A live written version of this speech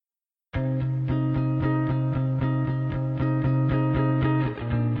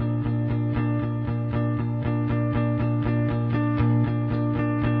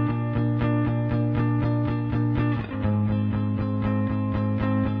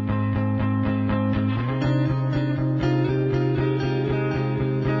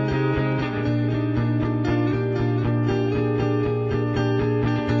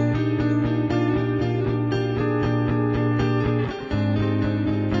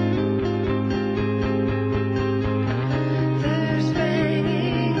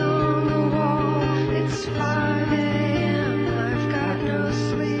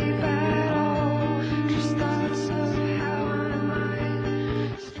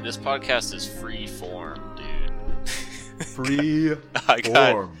This podcast is free form, dude. Free I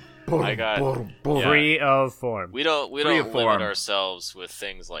got- form. Yeah. Free of form. We don't Free limit of form. ourselves with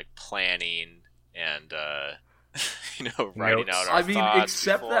things like planning and writing Notes. out our I mean, thoughts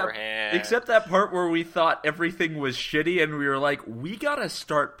except beforehand. that part where we thought everything was shitty, and we were like, we gotta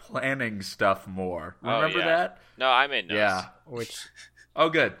start planning stuff more. Remember yeah. that? No, I made notes. Yeah. Which Oh,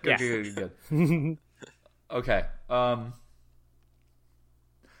 good. Yeah. Good. Okay.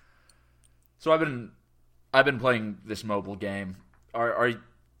 So I've been playing this mobile game.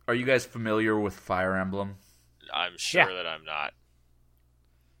 Are you guys familiar with Fire Emblem? I'm sure Yeah. that I'm not.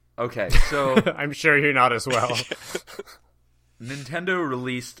 Okay, so I'm sure you're not as well. Nintendo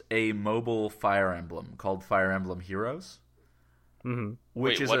released a mobile Fire Emblem called Fire Emblem Heroes. hmm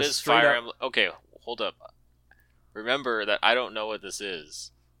Which Wait, is what a is straight Fire up... Emblem? Okay, hold up. Remember that I don't know what this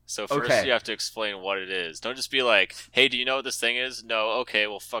is. So first Okay. you have to explain what it is. Don't just be like, hey, do you know what this thing is? No, okay,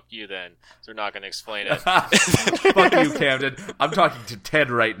 well, fuck you then. So we're not going to explain it. Fuck you, Camden. I'm talking to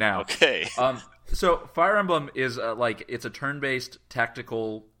Ted right now. Okay. So Fire Emblem is it's a turn-based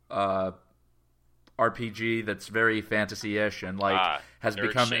tactical RPG that's very fantasy-ish and has nerd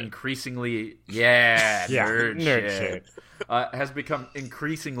become shit. increasingly Yeah, nerd nerd shit. Has become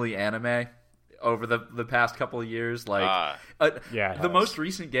increasingly anime over the past couple of years. Yeah, it the has. most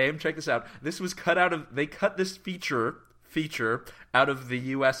recent game. Check this out. This was cut out of. They cut this feature out of the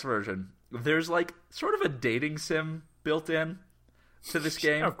US version. There's sort of a dating sim built in to this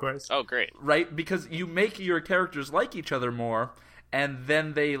game. Of course. Oh, great. Right? Because you make your characters like each other more, and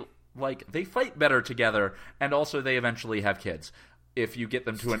then they fight better together, and also they eventually have kids. If you get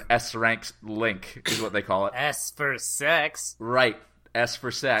them to an S rank link, is what they call it. S for sex. Right. S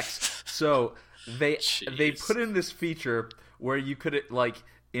for sex. So they Jeez. put in this feature where you could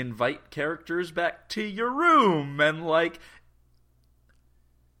invite characters back to your room and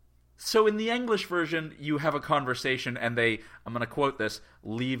so in the English version you have a conversation and I'm going to quote this,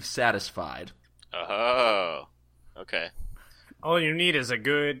 leave satisfied. Oh. Okay. All you need is a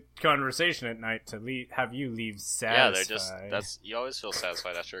good conversation at night to have you leave satisfied. Yeah, you always feel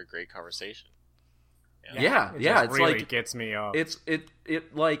satisfied after a great conversation. Yeah, It yeah, just it's really gets me up. It's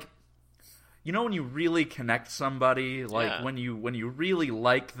when you really connect somebody, Yeah. when you really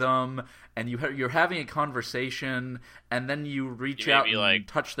like them, and you're having a conversation, and then you reach You out maybe, and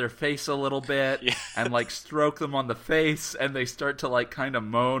touch their face a little bit, Yeah. and stroke them on the face, and they start to kind of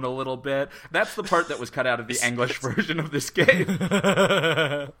moan a little bit. That's the part that was cut out of the English version of this game.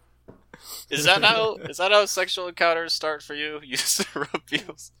 Is that how sexual encounters start for you? You just rub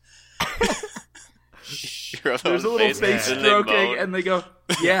people's... You rub There's a on little faces face and they stroking, moan. and they go,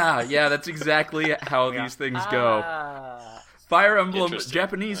 yeah, that's exactly how these things go. Fire Emblem Interesting.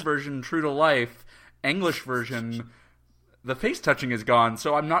 Japanese version, true to life. English version, the face touching is gone,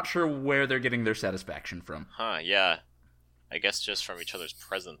 so I'm not sure where they're getting their satisfaction from. Huh, yeah. I guess just from each other's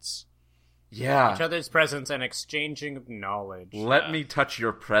presence. Yeah, Each other's presence and exchanging of knowledge. let me touch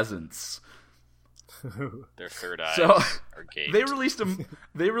your presence. Their third eyes So are gaped. they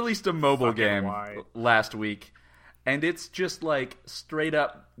released a mobile Fucking game why? last week, and it's just straight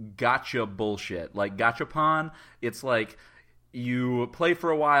up gotcha bullshit. Gachapon. It's you play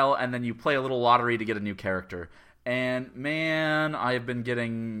for a while and then you play a little lottery to get a new character. And man, I have been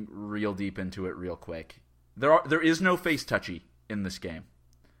getting real deep into it real quick. There is no face touchy in this game.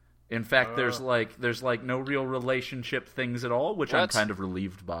 In fact, there's no real relationship things at all, which I'm What? kind of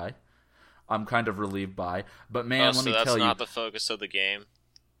relieved by. But man, Oh, let so me that's tell you, not the focus of the game?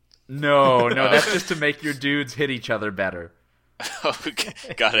 no, that's just to make your dudes hit each other better. Okay.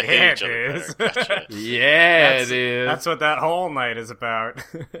 Gotta Yeah, hit each it other is. better. Gotcha. Yeah, it is. That's what that whole night is about.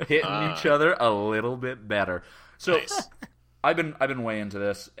 Hitting each other a little bit better. So Nice. I've been way into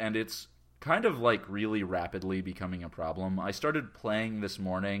this, and it's kind of really rapidly becoming a problem. I started playing this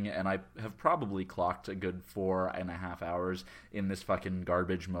morning, and I have probably clocked a good 4.5 hours in this fucking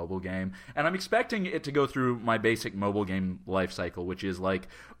garbage mobile game. And I'm expecting it to go through my basic mobile game life cycle, which is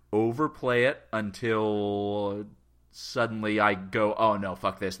overplay it until suddenly I go, oh no,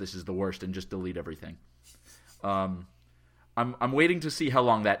 fuck this is the worst, and just delete everything. I'm waiting to see how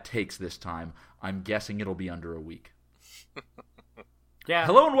long that takes this time. I'm guessing it'll be under a week. Yeah.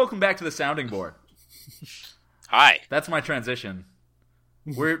 Hello and welcome back to the sounding board. Hi. That's my transition.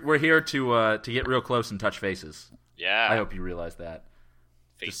 We're here to get real close and touch faces. Yeah. I hope you realize that.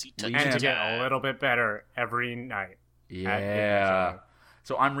 Facey Just touch. And to Yeah. get a little bit better every night. Yeah.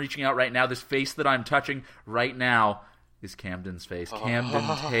 So I'm reaching out right now. This face that I'm touching right now is Camden's face.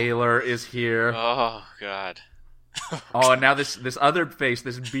 Camden Taylor is here. Oh, God. Oh, and now this other face,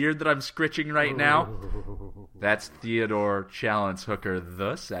 this beard that I'm scritching right now, that's Theodore Challenge Hooker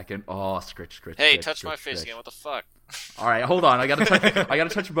the second. Oh, scritch. Hey, touch my face again. What the fuck? All right, hold on. I gotta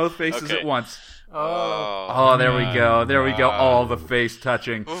touch both faces at once. Oh, there we go. There we go. All the face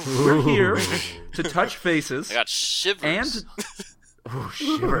touching. We're here to touch faces. I got shivers. And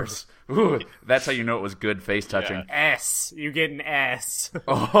shivers. Ooh, that's how you know it was good face touching. Yeah. S. You get an S.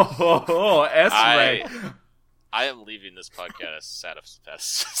 S Ray. I am leaving this podcast satisfied.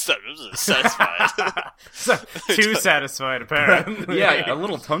 Too satisfied, apparently. Yeah, a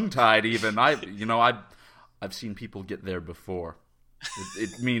little tongue-tied even. I've seen people get there before.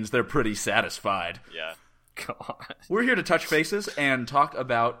 It means they're pretty satisfied. Yeah. God. We're here to touch faces and talk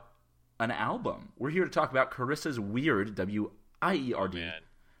about an album. We're here to talk about Carissa's Wierd, Wierd. Oh, man.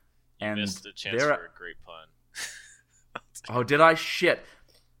 You missed the chance for a great pun. Oh, did I? Shit.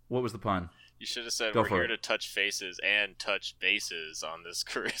 What was the pun? You should have said, Go we're for here it. to touch faces and touch bases on this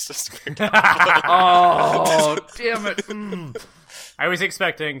Carissa script. Oh, damn it. I was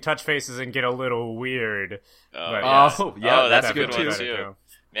expecting touch faces and get a little weird. Oh, that's a good one, too.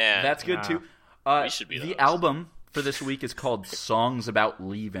 Man. That's good too. We should be the those. album for this week is called Songs About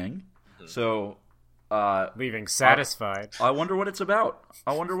Leaving. Mm-hmm. So, leaving satisfied. I wonder what it's about.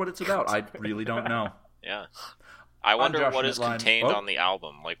 I really don't know. Yeah. I wonder Josh what is Mitline. contained on the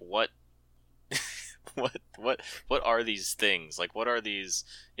album. Like, what are these things? Like, what are these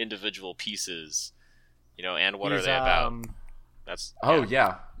individual pieces? And what are they about? That's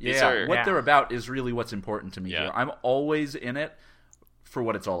yeah. What they're about is really what's important to me Yeah. here. I'm always in it for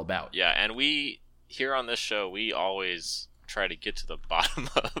what it's all about. Yeah, and we here on this show, we always try to get to the bottom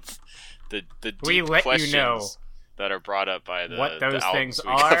of the deep We let questions you know that are brought up by what those the things albums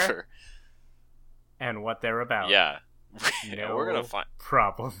we are. cover. And what they're about. Yeah, No we're gonna find.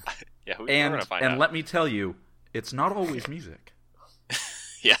 problem. Yeah, we're And gonna find out. let me tell you, it's not always music.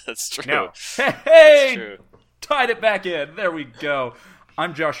 Yeah, that's true. No. That's Hey, true. tied it back in. There we go.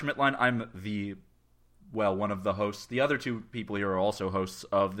 I'm Josh Mitline. I'm one of the hosts. The other two people here are also hosts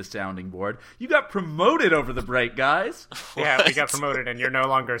of the Sounding Board. You got promoted over the break, guys. Yeah, we got promoted, and you're no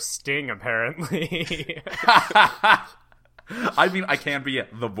longer Sting, apparently. I mean, I can be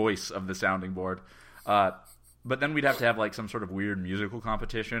the voice of the Sounding Board. But then we'd have to have like some sort of weird musical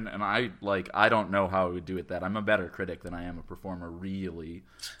competition, and I don't know how I would do it. That I'm a better critic than I am a performer, really.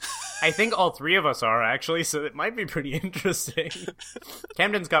 I think all three of us are, actually, so it might be pretty interesting.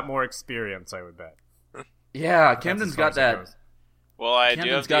 Camden's got more experience, I would bet. Yeah, Camden's got that. Goes. Well, I do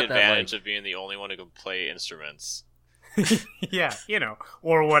Camden's have the got that, advantage of being the only one who can play instruments. Yeah,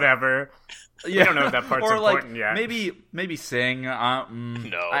 or whatever. Yeah, I don't know if that part's or important yet. Maybe sing. No,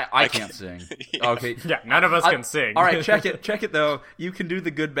 I can't sing. Okay, Yeah, none of us can sing. All right, check it though. You can do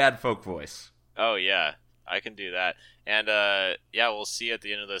the good bad folk voice. Oh yeah, I can do that. And we'll see at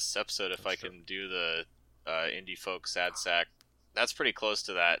the end of this episode if I can do the indie folk sad sack. That's pretty close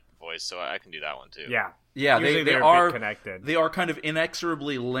to that voice, so I can do that one too. Yeah. Yeah, Usually they they're a are bit connected. They are kind of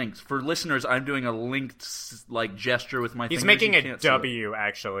inexorably linked. For listeners, I'm doing a linked gesture with my He's fingers. making You a can't see it. W,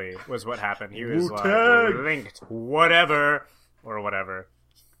 actually, was what happened. He was Wu-Tang! linked, whatever, or whatever.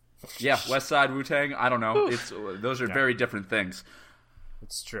 Yeah, West Side Wu-Tang. I don't know. Those are very different things.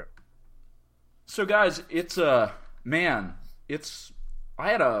 It's true. So, guys, I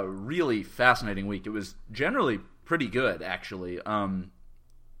had a really fascinating week. It was generally pretty good, actually.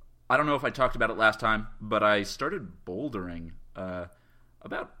 I don't know if I talked about it last time, but I started bouldering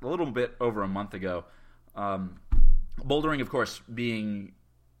about a little bit over a month ago. Bouldering, of course, being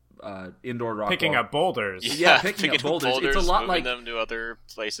indoor rock Picking wall. up boulders. Yeah, picking up boulders. It's a lot moving like them to other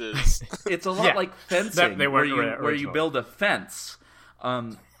places. it's a lot like fencing, They where weren't you build a fence.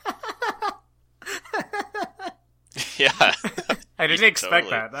 Yeah. I didn't expect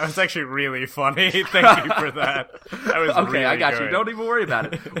Totally. that. That was actually really funny. Thank you for that. That was Okay, really I got good. you. Don't even worry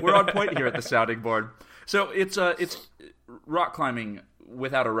about it. We're on point here at the Sounding Board. So it's rock climbing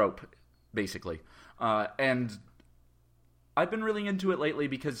without a rope, basically, and I've been really into it lately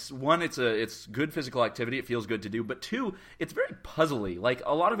because one, it's good physical activity. It feels good to do, but two, it's very puzzly. Like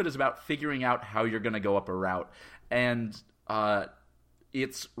a lot of it is about figuring out how you're going to go up a route, and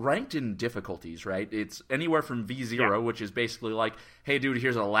it's ranked in difficulties, right? It's anywhere from V0, which is basically like, hey, dude,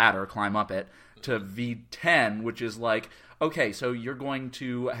 here's a ladder, climb up it, to V10, which is like, okay, so you're going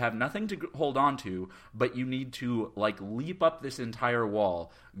to have nothing to hold on to, but you need to, like, leap up this entire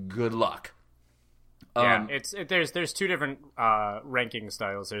wall. Good luck. Yeah, there's two different ranking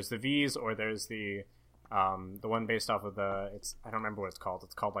styles. There's the V's, or there's the one based off of I don't remember what it's called.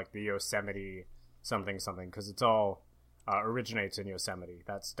 It's called like the Yosemite something, because it's all originates in Yosemite,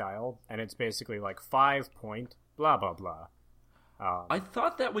 that style, and it's basically like 5-point blah blah blah. I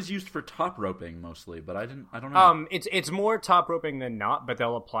thought that was used for top roping mostly, but I don't know. It's more top roping than not, but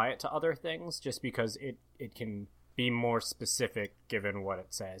they'll apply it to other things just because it can be more specific given what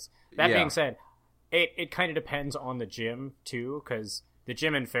it says. That being said, it kind of depends on the gym too, because the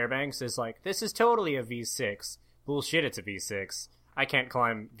gym in Fairbanks is like, this is totally a V6. Bullshit, it's a V6. I can't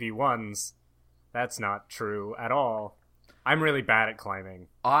climb V1s. That's not true at all. I'm really bad at climbing.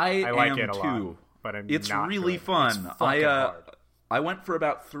 I like am it a too. lot, but it's not really good. fun. It's fucking hard. I went for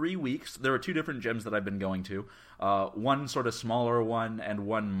about 3 weeks. There are 2 different gyms that I've been going to. One sort of smaller one and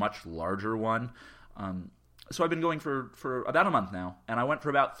one much larger one. So I've been going for about a month now, and I went for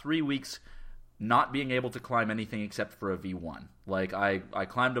about 3 weeks not being able to climb anything except for a V1. Like, I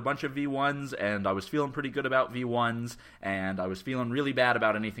climbed a bunch of V1s, and I was feeling pretty good about V1s, and I was feeling really bad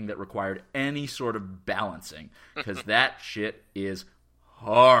about anything that required any sort of balancing, because that shit is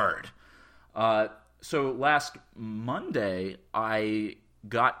hard. So last Monday, I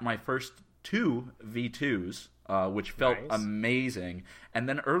got my first 2 V2s, which felt amazing. And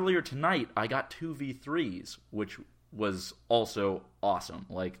then earlier tonight, I got 2 V3s, which was also awesome.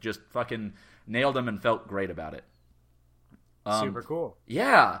 Like, just fucking nailed them and felt great about it. Super cool.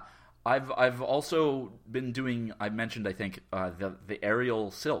 Yeah. I've also been doing, I mentioned, I think, the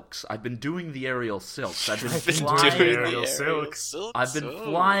aerial silks. I've been doing the aerial silks. I've been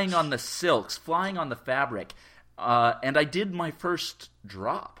flying on the silks, flying on the fabric. And I did my first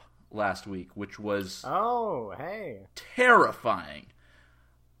drop last week, which was terrifying,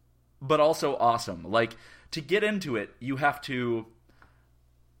 but also awesome. Like, to get into it, you have to...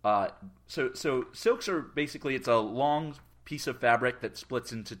 So silks are basically, it's a long piece of fabric that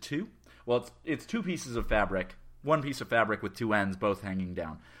splits into 2. Well, it's 2 pieces of fabric, 1 piece of fabric with 2 ends, both hanging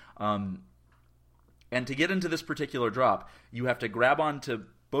down. And to get into this particular drop, you have to grab onto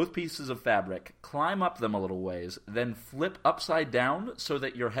both pieces of fabric, climb up them a little ways, then flip upside down so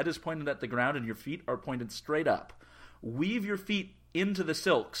that your head is pointed at the ground and your feet are pointed straight up. Weave your feet into the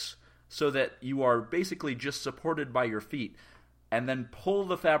silks so that you are basically just supported by your feet, and then pull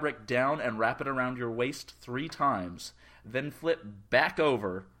the fabric down and wrap it around your waist 3 times, then flip back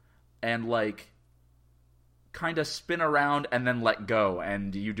over and, like, kind of spin around and then let go,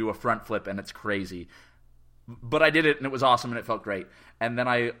 and you do a front flip, and it's crazy. But I did it, and it was awesome, and it felt great. And then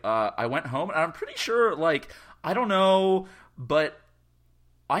I went home, and I'm pretty sure, like, I don't know, but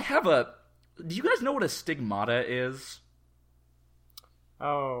I have a... Do you guys know what a stigmata is?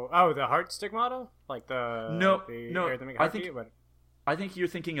 Oh, the heart stigmata? Like the... No, I I think you're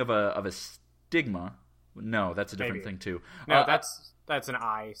thinking of a stigma. No, that's a different thing too. No, that's an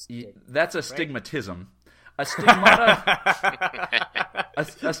eye. That's a stigmatism. A stigmata.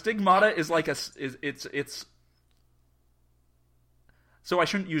 a stigmata is like it's. So I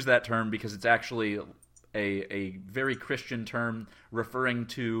shouldn't use that term because it's actually a very Christian term referring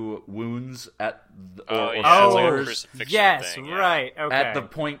to wounds at sores. Yes, thing, right. Okay. At the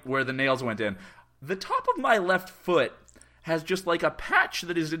point where the nails went in. The top of my left foot has just like a patch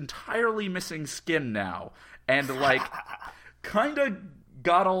that is entirely missing skin now, and like kind of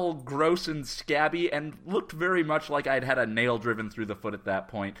got all gross and scabby and looked very much like I'd had a nail driven through the foot at that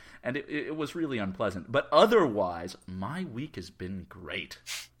point, and it was really unpleasant. But otherwise, my week has been great.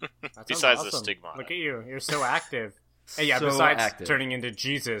 Besides awesome. The stigma. Look at you. You're so active. Yeah, so besides active. Turning into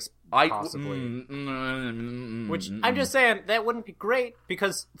Jesus, possibly. Which, I'm just saying, that wouldn't be great,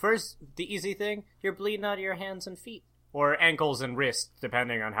 because first, the easy thing, you're bleeding out of your hands and feet. Or ankles and wrists,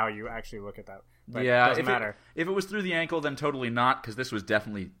 depending on how you actually look at that. But yeah, it doesn't matter. If it was through the ankle, then totally not, because this was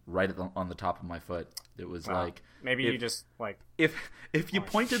definitely right on the top of my foot. It was like... Maybe you just, like... If you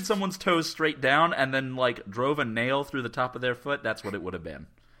pointed someone's toes straight down and then, like, drove a nail through the top of their foot, that's what it would have been.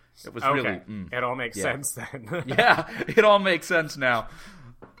 It was really... It all makes sense, then. Yeah, it all makes sense now.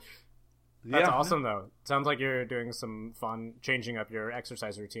 That's awesome, though. Sounds like you're doing some fun, changing up your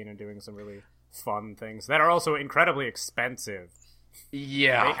exercise routine and doing some really fun things that are also incredibly expensive.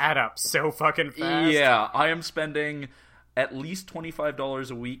 Yeah. They add up so fucking fast. Yeah, I am spending at least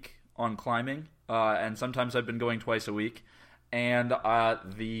 $25 a week on climbing, and sometimes I've been going twice a week, and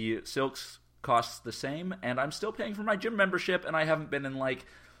the silks costs the same, and I'm still paying for my gym membership, and I haven't been in, like,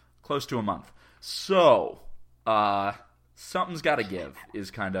 close to a month. So, something's got to give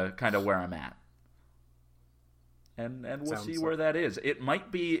is kind of where I'm at. And we'll see where that is. It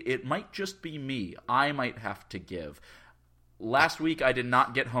might just be me. I might have to give. Last week I did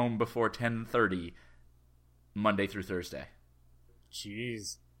not get home before 10:30 Monday through Thursday.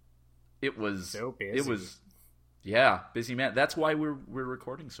 Jeez. It was so busy. It was busy man. That's why we're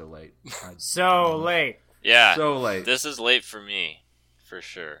recording so late. So late. Yeah. So late. This is late for me, for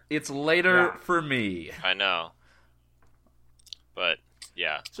sure. It's later for me. I know. But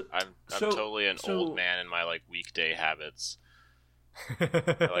yeah, I'm totally an old man in my like weekday habits.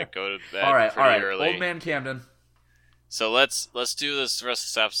 I like go to bed pretty early. Old man Camden. So let's do this rest of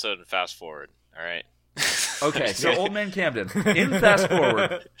this episode and fast forward. All right. Okay, so old man Camden, in fast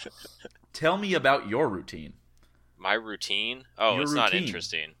forward, tell me about your routine. My routine? Oh, it's not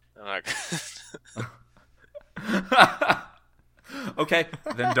interesting. I'm not... Okay,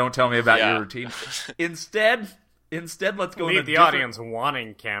 then don't tell me about your routine. Instead, let's go. Leave the audience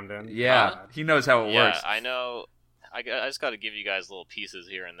wanting Camden. Yeah, he knows how it works. Yeah, I know. I just got to give you guys little pieces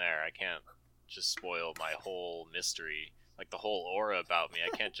here and there. I can't just spoil my whole mystery, like the whole aura about me. I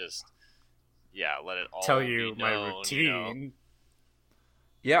can't just, let it all tell you be known, my routine.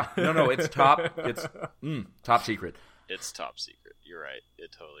 Yeah, no, it's top. It's top secret. It's top secret. You're right.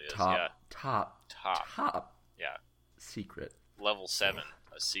 It totally is. Top. Yeah. Secret. Level 7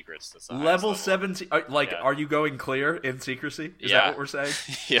 of secrets. That's the level 7. Are you going clear in secrecy? Is that what we're saying?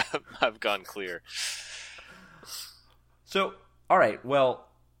 Yeah, I've gone clear. So, all right. Well,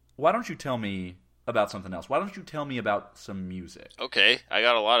 why don't you tell me about something else? Why don't you tell me about some music? Okay, I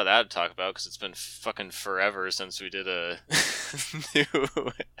got a lot of that to talk about because it's been fucking forever since we did a new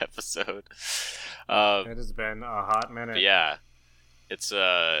episode. It has been a hot minute. Yeah, it's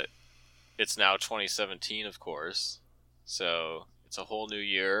now 2017, of course. So it's a whole new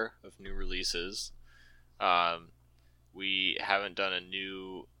year of new releases. We haven't done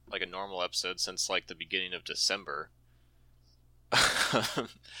a normal episode since like the beginning of December.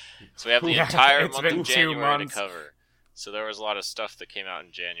 So we have the entire month of January to cover. So there was a lot of stuff that came out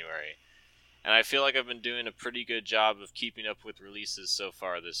in January. And I feel like I've been doing a pretty good job of keeping up with releases so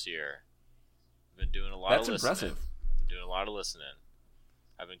far this year. I've been doing a lot of listening. That's impressive. I've been doing a lot of listening.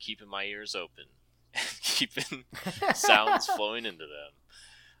 I've been keeping my ears open. Keeping sounds flowing into them.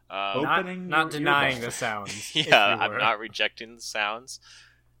 Not denying the sounds. Yeah, I'm not rejecting the sounds.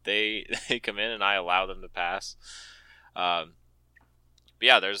 They come in and I allow them to pass. But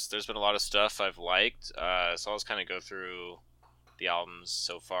yeah, there's been a lot of stuff I've liked. So I'll just kind of go through the albums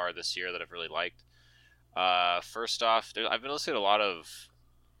so far this year that I've really liked. First off, I've been listening to a lot of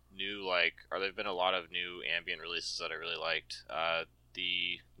there've been a lot of new ambient releases that I really liked.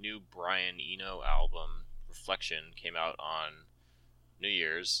 The new Brian Eno album, Reflection, came out on New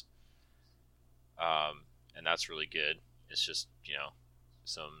Year's. And that's really good. It's just,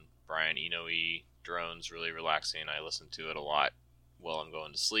 some Brian Eno-y drones, really relaxing. I listen to it a lot while I'm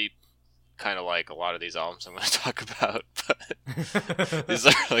going to sleep. Kind of like a lot of these albums I'm going to talk about. But these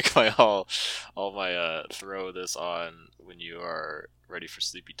are like all my throw this on when you are ready for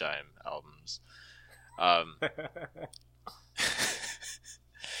sleepy time albums.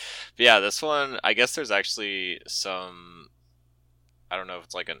 But yeah, this one, I guess there's actually some, I don't know if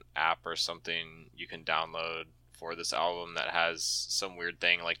it's like an app or something you can download for this album that has some weird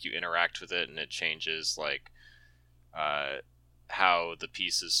thing, like you interact with it and it changes like how the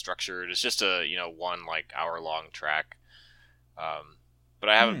piece is structured. It's just a, one like hour-long track. But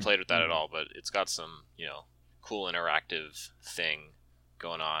I haven't played with that at all, but it's got some, cool interactive thing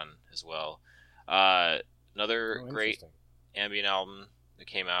going on as well. Another great ambient album that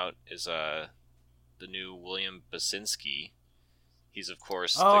came out is the new William Basinski. He's of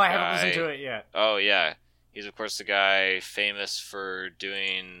course the guy... I haven't listened to it yet. Oh yeah, he's of course the guy famous for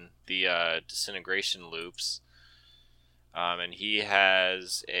doing the disintegration loops. And he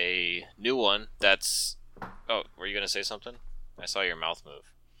has a new one that's... Oh, were you gonna say something? I saw your mouth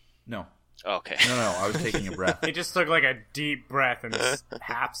move. No. Oh, okay. No, I was taking a breath. He just took like a deep breath and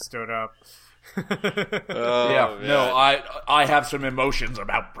half stood up. Yeah, man. No, I have some emotions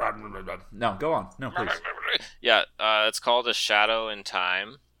about... No, go on. No, please. Yeah, it's called A Shadow in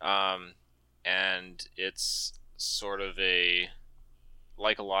Time, and it's sort of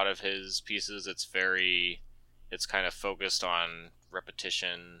like a lot of his pieces, it's kind of focused on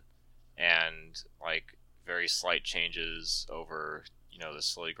repetition and like very slight changes over, the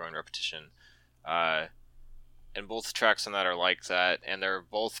slowly growing repetition. And both tracks on that are like that, and they're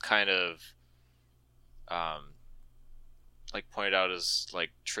both kind of like pointed out as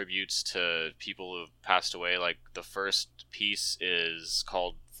like tributes to people who've passed away. Like the first piece is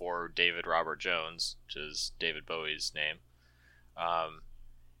called For David Robert Jones, which is David Bowie's name,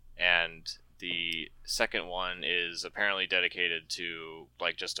 and the second one is apparently dedicated to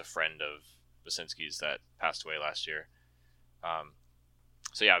like just a friend of Basinski's that passed away last year.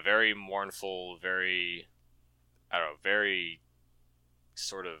 So yeah, very mournful, very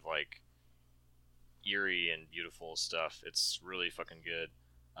sort of like eerie and beautiful stuff. It's really fucking good.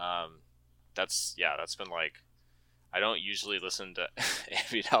 that's been like, I don't usually listen to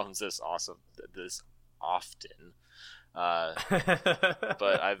ambient albums this often,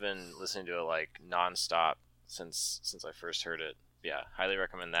 but I've been listening to it like nonstop since I first heard it. Yeah, highly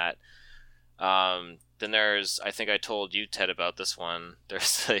recommend that. Then there's, I think I told you, Ted, about this one.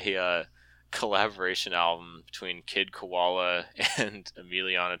 There's a collaboration album between Kid Koala and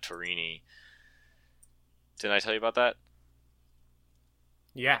Emiliana Torini. Didn't I tell you about that?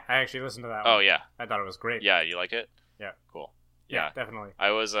 Yeah, I actually listened to that one. Oh, yeah. I thought it was great. Yeah, you like it? Yeah. Cool. Yeah, definitely.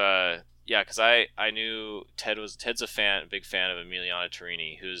 I was, because I knew Ted's a big fan of Emiliana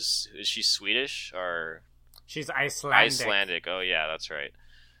Torini, is she Swedish or? She's Icelandic. Icelandic. Oh, yeah, that's right.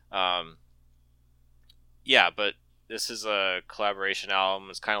 Yeah, but this is a collaboration album.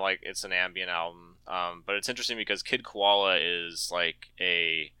 It's kind of like, it's an ambient album. But it's interesting because Kid Koala is like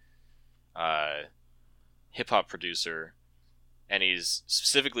a hip-hop producer, and he's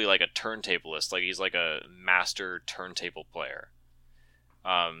specifically like a turntablist. Like, he's like a master turntable player.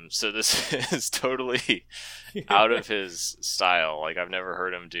 So this is totally out of his style. Like, I've never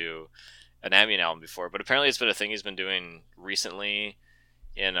heard him do an ambient album before, but apparently it's been a thing he's been doing recently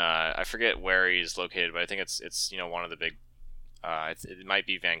in I forget where he's located, but I think it's one of the big it might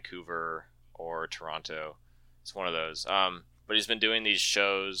be Vancouver or Toronto. It's one of those. But he's been doing these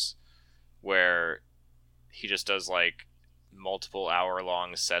shows where he just does like multiple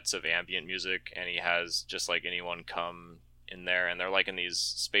hour-long sets of ambient music, and he has just like anyone come in there, and they're like in these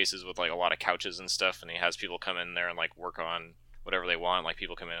spaces with like a lot of couches and stuff, and he has people come in there and like work on whatever they want. Like,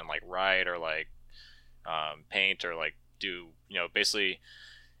 people come in and like write or like paint or like do, basically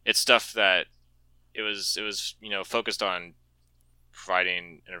it's stuff that it was focused on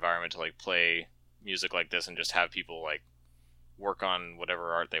providing an environment to like play music like this and just have people like work on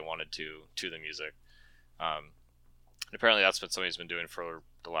whatever art they wanted to the music. And apparently that's what somebody's been doing for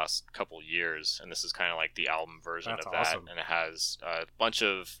the last couple years, and this is kind of like the album version That's of awesome. that, and it has a bunch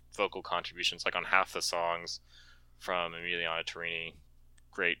of vocal contributions like on half the songs from Emiliana Torini.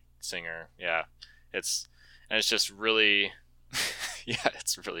 Great singer. Yeah, it's just really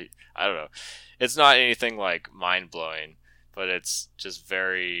it's really, I don't know, it's not anything like mind-blowing, but it's just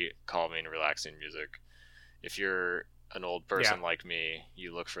very calming, relaxing music. If you're an old person like me,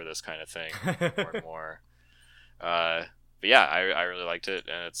 you look for this kind of thing more and more. But yeah, I really liked it,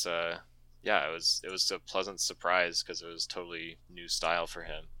 and it's it was a pleasant surprise because it was totally new style for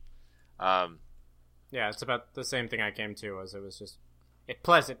him. Yeah, it's about the same thing I came to, as it was just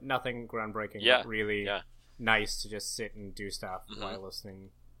pleasant, nothing groundbreaking, but really nice to just sit and do stuff while listening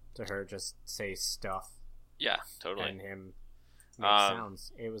to her just say stuff. Yeah, totally. And him make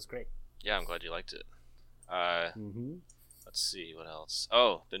sounds. It was great. Yeah, I'm glad you liked it. Let's see, what else?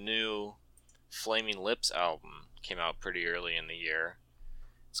 Oh, the new Flaming Lips album came out pretty early in the year.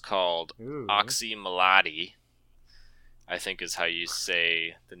 It's called Oxymolody, I think is how you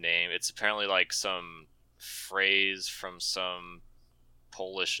say the name. It's apparently like some phrase from some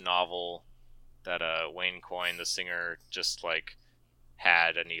Polish novel that Wayne Coyne, the singer, just like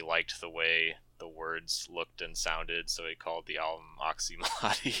had, and he liked the way the words looked and sounded, so he called the album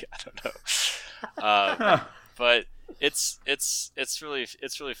Oxymolody. I don't know. But it's really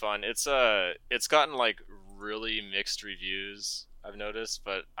fun. It's gotten like really mixed reviews, I've noticed,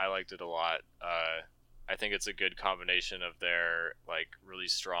 but I liked it a lot. I think it's a good combination of their like really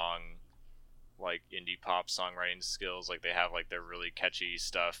strong like indie pop songwriting skills. Like, they have like their really catchy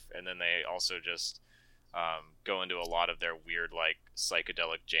stuff, and then they also just go into a lot of their weird like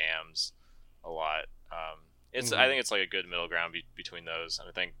psychedelic jams a lot. I think it's like a good middle ground between those, and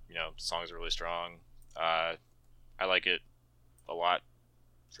I think songs are really strong. I like it a lot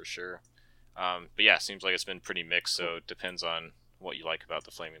for sure. But yeah, it seems like it's been pretty mixed, so it depends on what you like about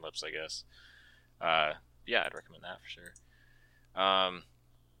the Flaming Lips, I guess. Yeah, I'd recommend that for sure.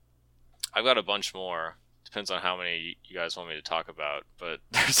 I've got a bunch more. Depends on how many you guys want me to talk about, but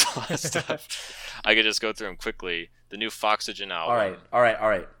there's a lot of stuff. I could just go through them quickly. The new Foxygen album. All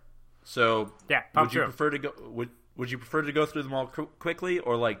right. So yeah, would you prefer to go? Would you prefer to go through them all quickly,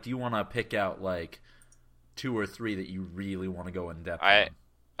 or like do you want to pick out like 2 or 3 that you really want to go in depth on?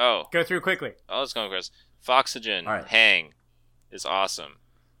 Go through quickly. Let's go, Chris. Foxygen, right. Hang is awesome.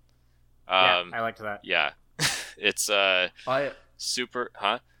 Yeah, I liked that. Yeah, it's super.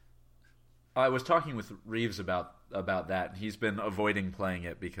 Huh? I was talking with Reeves about that, and he's been avoiding playing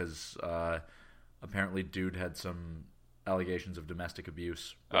it because apparently dude had some allegations of domestic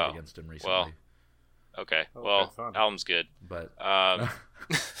abuse brought against him recently. Well, okay. Album's good. But I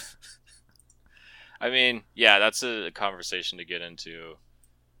mean, yeah, that's a conversation to get into.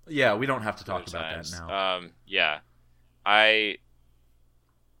 Yeah, we don't have to talk about that now.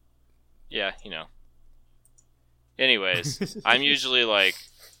 yeah, Anyways, I'm usually like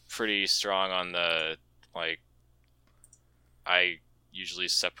pretty strong on the like. I usually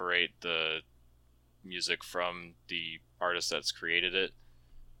separate the music from the artist that's created it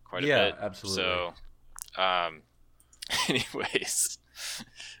quite a bit. Yeah, absolutely. So, anyways,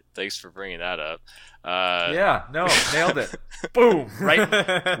 thanks for bringing that up. Yeah, no, nailed it. Boom,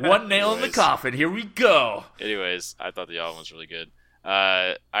 right? One nail in the coffin. Here we go. Anyways, I thought the album was really good.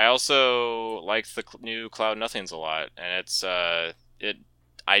 I also liked the new Cloud Nothings a lot, and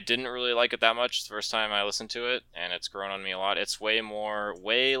I didn't really like it that much the first time I listened to it, and it's grown on me a lot. It's way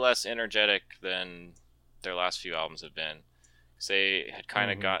less energetic than their last few albums have been. Because they had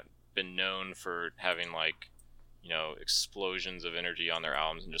kind of been known for having like, explosions of energy on their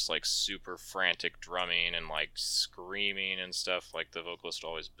albums and just like super frantic drumming and like screaming and stuff. Like the vocalist would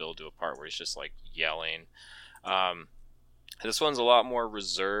always build to a part where he's just like yelling. This one's a lot more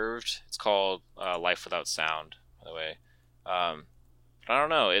reserved. It's called Life Without Sound, by the way. I don't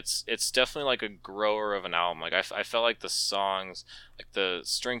know. It's definitely like a grower of an album. Like I felt like the songs, like the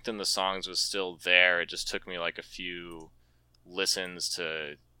strength in the songs was still there. It just took me like a few listens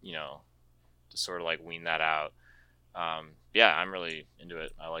to to sort of like wean that out. Yeah, I'm really into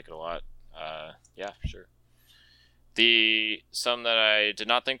it. I like it a lot. Yeah, for sure. Some that I did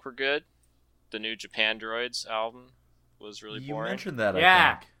not think were good, the new Japan Droids album was really boring. You mentioned that,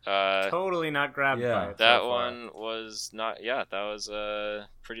 yeah. I think. Totally not grabbed by it. That one was not. Yeah, that was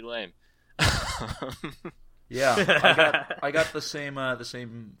pretty lame. Yeah, I got the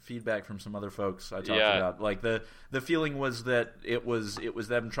same feedback from some other folks I talked about. Like the feeling was that it was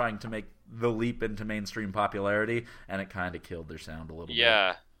them trying to make the leap into mainstream popularity, and it kind of killed their sound a little bit.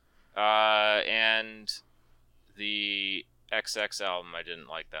 Yeah, and the XX album I didn't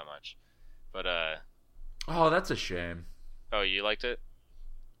like that much, but oh, that's a shame. Oh, you liked it?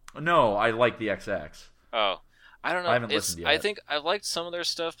 No, I like the XX. Oh. I don't know. I haven't listened yet. I think I liked some of their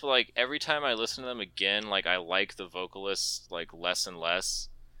stuff, but like every time I listen to them again, like I like the vocalists like less and less.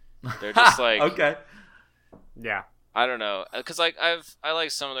 They're just like okay. Yeah. I don't know, because like I like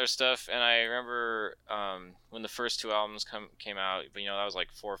some of their stuff, and I remember when the first two albums came out, but that was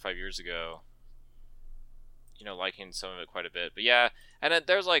like 4 or 5 years ago. Liking some of it quite a bit, but yeah, and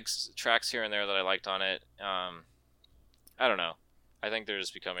there's like tracks here and there that I liked on it. I don't know. I think they're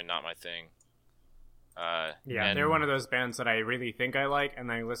just becoming not my thing. They're one of those bands that I really think I like, and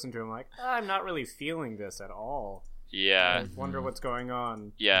then I listen to them like, I'm not really feeling this at all. Yeah. I wonder what's going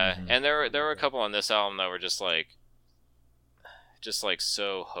on. Yeah, and there were a couple on this album that were just like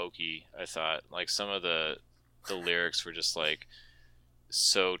so hokey. I thought like some of the lyrics were just like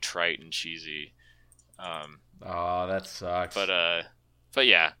so trite and cheesy. Oh, that sucks. But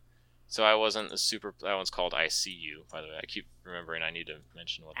yeah. So I wasn't a super. That one's called "I See You." By the way, I keep remembering I need to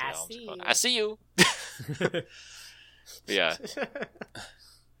mention what the album's called. I see you. But yeah.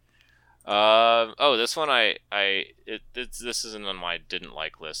 This one this isn't on my didn't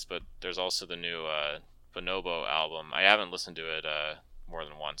like list, but there's also the new Bonobo album. I haven't listened to it more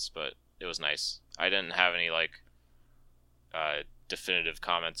than once, but it was nice. I didn't have any like definitive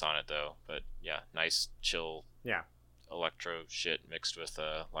comments on it though. But yeah, nice, chill. Yeah. Electro shit mixed with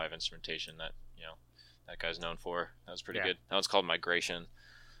live instrumentation that that guy's known for. That was pretty good. That one's called Migration.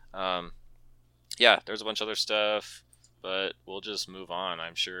 Yeah, there's a bunch of other stuff, but we'll just move on.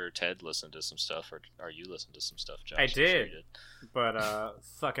 I'm sure Ted listened to some stuff, or you listened to some stuff, Josh. I did, but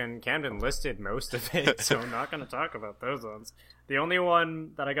fucking Camden listed most of it, so I'm not going to talk about those ones. The only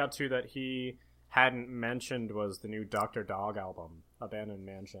one that I got to that he hadn't mentioned was the new Dr. Dog album, Abandoned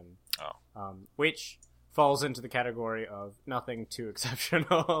Mansion. Oh. Which falls into the category of nothing too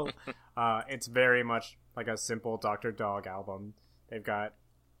exceptional. It's very much like a simple Dr. Dog album. They've got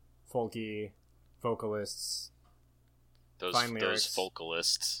folky vocalists, fine lyrics. Those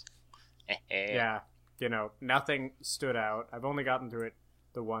vocalists. Yeah, nothing stood out. I've only gotten through it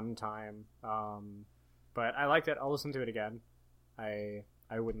the one time, but I liked it. I'll listen to it again. I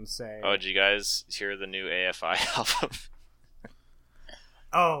wouldn't say. Oh, did you guys hear the new AFI album?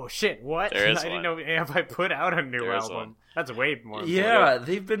 Oh shit! What? There is I didn't know AFI put out a new album. One. That's way more. Yeah,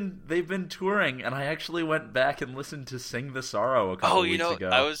 they've been touring, and I actually went back and listened to "Sing the Sorrow" a couple weeks ago.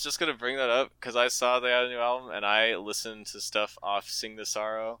 I was just gonna bring that up because I saw they had a new album, and I listened to stuff off "Sing the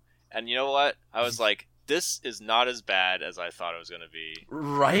Sorrow," and you know what? I was like, this is not as bad as I thought it was gonna be.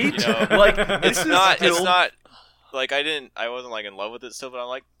 Right? Like it's not. It's not. Like I wasn't like in love with it still, but I'm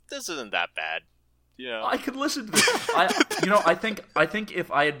like, this isn't that bad. I could listen to this. I think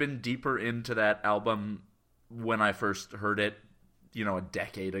if I had been deeper into that album when I first heard it, a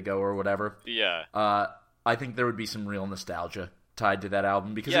decade ago or whatever. Yeah. I think there would be some real nostalgia tied to that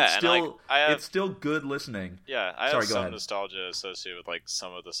album because Yeah, it's and, still like, I have- it's still good listening. Yeah, I Sorry, have go some ahead. nostalgia associated with like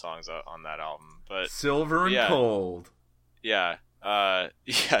some of the songs on that album, but Silver and yeah. Cold. yeah,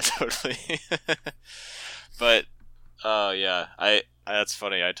 yeah, totally. But yeah, I that's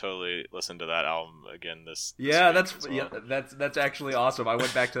funny. I totally listened to that album again this Yeah, week that's as well. that's actually awesome. I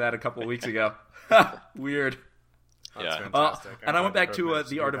went back to that a couple of weeks ago. Weird. That's Yeah. fantastic. And I went back glad to you both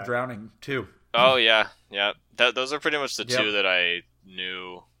The managed Art do of that. Drowning too. Oh yeah. Those are pretty much the Yep. two that I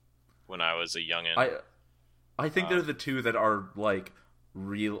knew when I was a youngin. I think they're the two that are like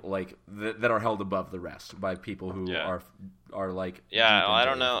real, like that are held above the rest by people who Yeah. are like. Yeah, deep well, I into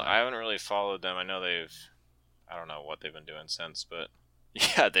don't know. AFI. I haven't really followed them. I know I don't know what they've been doing since, but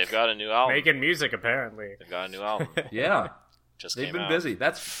yeah, they've got a new album. Making music, apparently. They've got a new album. Yeah, Just they've came been out. busy.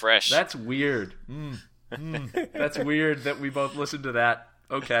 That's fresh. That's weird. That's weird that we both listened to that.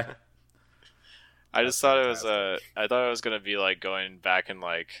 Okay. I just thought it was I thought it was gonna be like going back and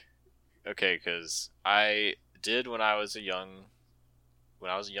like, okay, because I did when I was a young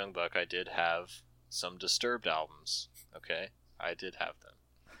buck, I did have some Disturbed albums. Okay, I did have them.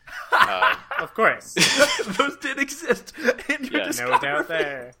 Of course. Those did exist in your Yeah. No discography. doubt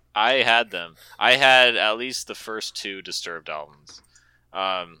there. I had them. I had at least the first two Disturbed albums.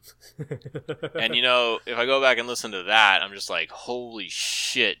 And you know, if I go back and listen to that, I'm just like, holy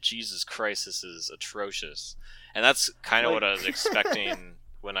shit, Jesus Christ, this is atrocious. And that's kind of what I was expecting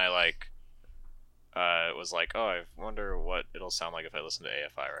when I was like, oh, I wonder what it'll sound like if I listen to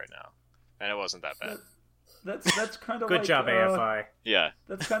AFI right now. And it wasn't that bad. That's kind of Good like, job, AFI. Yeah.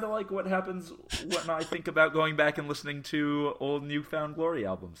 That's kind of like what happens when I think about going back and listening to old New Found Glory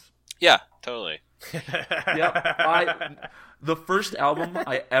albums. Yeah, totally. Yep. The first album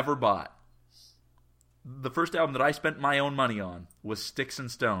I ever bought, the first album that I spent my own money on, was Sticks and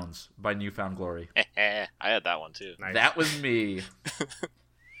Stones by New Found Glory. I had that one too. Nice. That was me.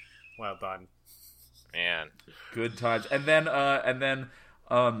 Well done. Man. Good times. And then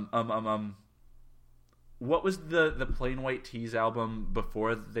what was the Plain White Tees album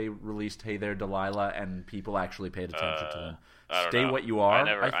before they released Hey There Delilah and people actually paid attention to them? I don't Stay know. What You Are,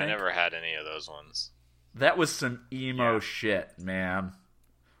 I think? never had any of those ones. That was some emo Yeah. shit, man.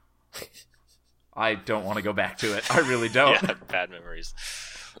 I don't want to go back to it. I really don't. Yeah, bad memories.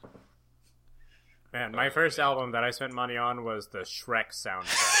 Man, my first album that I spent money on was the Shrek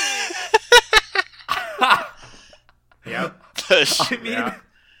soundtrack. Yep. I mean, Yeah.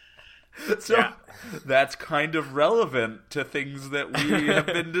 so Yeah. that's kind of relevant to things that we have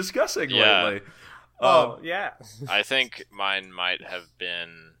been discussing Yeah. lately. Oh, yeah. I think mine might have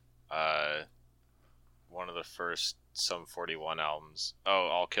been one of the first Sum 41 albums. Oh,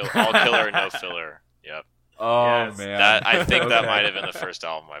 All Killer, No Filler. Yep. Oh Yes. man, That I think that Okay. might have been the first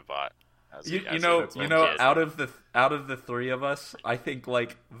album I bought. You as know, a little kid. out of the three of us, I think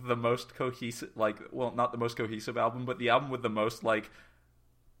like the most cohesive, not the most cohesive album, but the album with the most like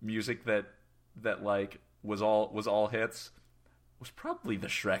music that like was all hits was probably the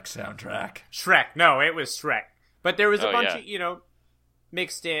Shrek soundtrack. Shrek. No, it was Shrek. But there was a Oh, bunch yeah. of,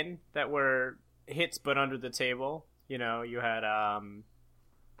 mixed in that were hits but under the table. You had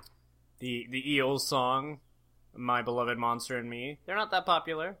the Eels song, My Beloved Monster and Me. They're not that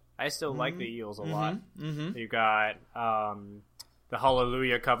popular. I still like the Eels a lot. Mm-hmm. You got the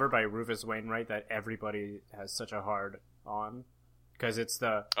Hallelujah cover by Rufus Wainwright that everybody has such a hard on. Because it's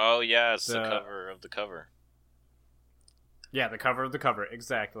the Oh yeah, it's the the- cover of the cover. Yeah, the cover of the cover,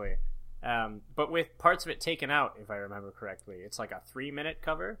 exactly. But with parts of it taken out, if I remember correctly. It's like a 3-minute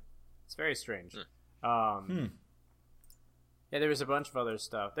cover. It's very strange. Yeah, there was a bunch of other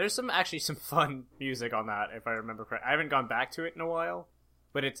stuff. There's some fun music on that, if I remember correctly. I haven't gone back to it in a while,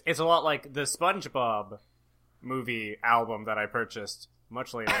 but it's a lot like the SpongeBob movie album that I purchased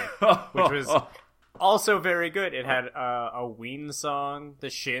much later, which was also very good. It had a Ween song. The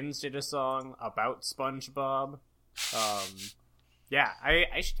Shins did a song about SpongeBob. Yeah,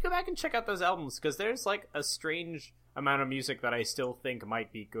 I should go back and check out those albums because there's like a strange amount of music that I still think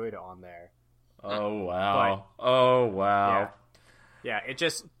might be good on there. Oh wow! Oh wow! Yeah. Yeah, it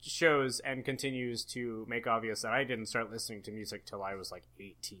just shows and continues to make obvious that I didn't start listening to music till I was like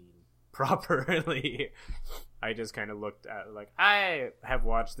 18 properly. I just kind of looked at like, I have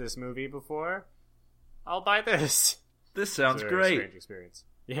watched this movie before. I'll buy this. This sounds It's a very great. strange experience.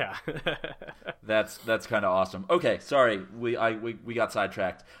 Yeah. That's kind of awesome. Okay, sorry, we got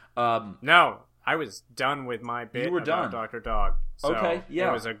sidetracked. No, I was done with my bit You were about done. Dr. Dog. So Okay, yeah.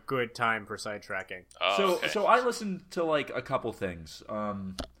 It was a good time for sidetracking. Oh, okay. So I listened to like a couple things.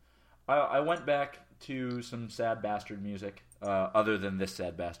 I went back to some Sad Bastard music, other than this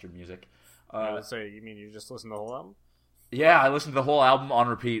Sad Bastard music. So you mean you just listened to the whole album? Yeah, I listened to the whole album on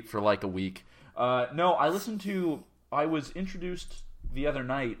repeat for like a week. No, I was introduced the other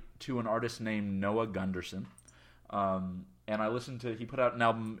night to an artist named Noah Gunderson. And I listened to, he put out an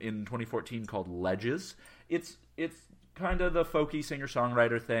album in 2014 called Ledges. It's kind of the folky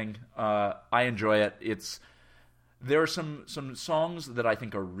singer-songwriter thing. I enjoy it. There are some songs that I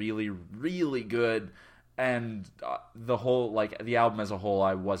think are really, really good, and the album as a whole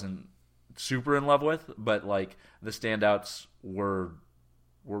I wasn't super in love with, but like the standouts were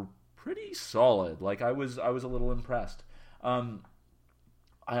pretty solid. Like I was a little impressed.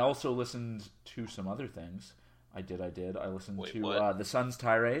 I also listened to some other things. I did. I listened to The Sun's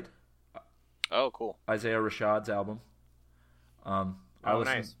Tirade. Oh, cool. Isaiah Rashad's album.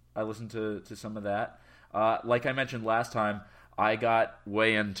 Nice. I listened to some of that. Like I mentioned last time, I got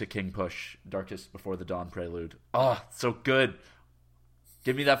way into King Push, Darkest Before the Dawn Prelude. Oh, so good.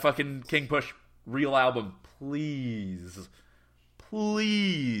 Give me that fucking King Push real album, please.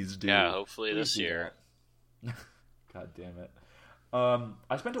 Please, dude. Yeah, hopefully this year. God damn it.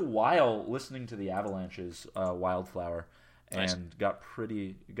 I spent a while listening to the Avalanche's Wildflower, and got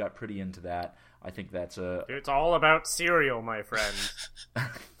pretty into that. I think that's It's all about cereal, my friend.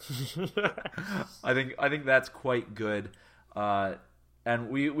 I think that's quite good. And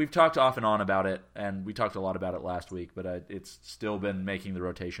we've talked off and on about it, and we talked a lot about it last week, but it's still been making the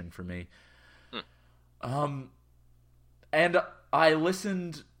rotation for me. And I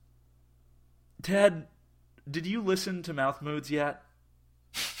listened. Ted, did you listen to Mouth Moods yet?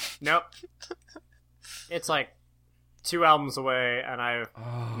 Nope. It's like 2 albums away, and I've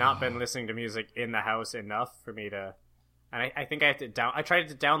not been listening to music in the house enough for me to. And I think I have to I tried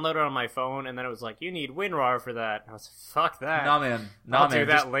to download it on my phone, and then it was like, you need WinRAR for that. I was like, fuck that. Nah, man. I'll do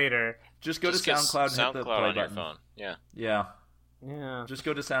that later. Just go to SoundCloud and hit the play on button. Your phone. Yeah. Just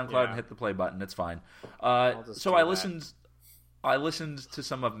go to SoundCloud and hit the play button. It's fine. So I listened to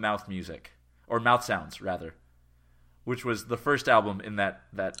some of Mouth Music, or Mouth Sounds rather, which was the first album in that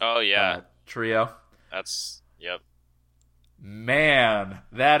trio. Yep. Man,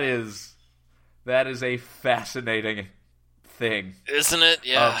 that is a fascinating thing, isn't it?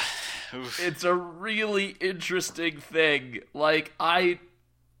 Yeah. It's a really interesting thing. Like, I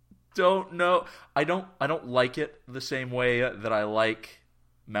don't know. I don't like it the same way that I like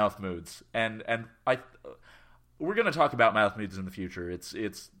Mouth Moods, and we're going to talk about Mouth Moods in the future.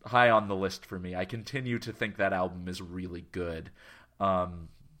 It's high on the list for me. I continue to think that album is really good.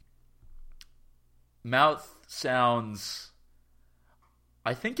 Mouth Sounds,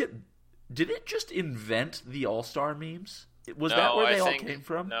 I think did it just invent the All-Star memes? Was that where they all came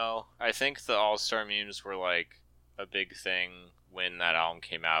from? No, I think the All-Star memes were like a big thing when that album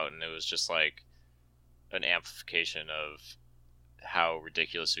came out, and it was just like an amplification of how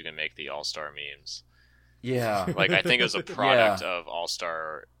ridiculous you can make the All-Star memes. Yeah. Like, I think it was a product of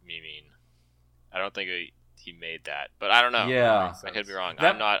All-Star memeing. I don't think he made that, but I don't know. Yeah. I could be wrong.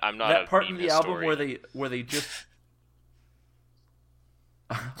 I'm not that a part meme in the album historian. where they just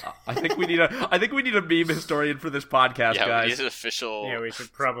I think we need a meme historian for this podcast, guys. We need an official. Yeah, we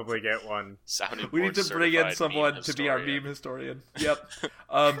should probably get one. We need to bring in someone to be our meme historian. Yep.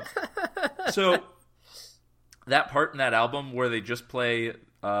 So that part in that album where they just play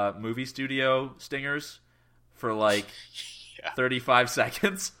movie studio stingers for like 35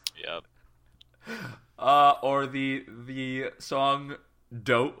 seconds. Yep. Or the song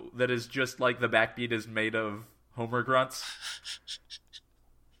 "Dope" that is just like the backbeat is made of Homer grunts.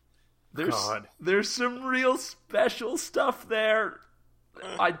 There's some real special stuff there.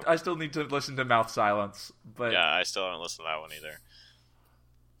 I still need to listen to Mouth Silence, but yeah, I still haven't listened to that one either.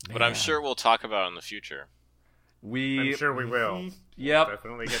 Man. But I'm sure we'll talk about it in the future. I'm sure we will. Yep. We'll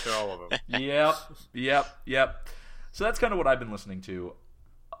definitely get to all of them. Yep. So that's kind of what I've been listening to,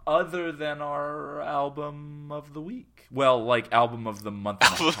 other than our album of the week. Well, like album of the month.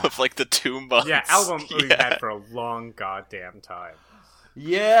 Album of like the 2 months. Yeah, album we've had for a long goddamn time.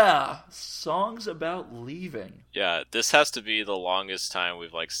 Yeah, songs about leaving. Yeah, this has to be the longest time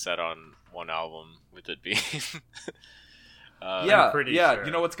we've like set on one album with it being. I'm pretty sure.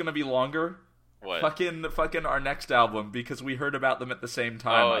 You know what's gonna be longer? What? Fucking our next album, because we heard about them at the same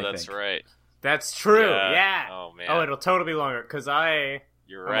time. Oh, that's right. That's true. Yeah. Oh man. Oh, it'll totally be longer because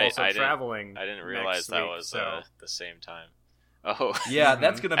You're right. I'm also traveling. I didn't realize that was the same time. Oh. Yeah,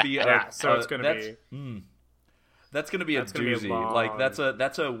 that's gonna be. So it's gonna be. That's gonna be a doozy. Like that's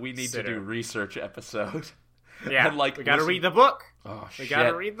a we need to do research episode. Yeah, and like we gotta read the book. Oh shit! We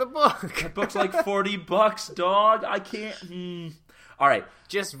gotta read the book. That book's like $40, dog. I can't. All right,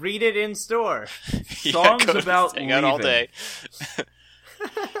 just read it in store. Songs about hang leaving. out all day.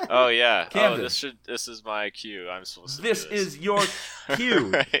 Oh yeah. Camden. This is my cue. I'm supposed to. This do this. is your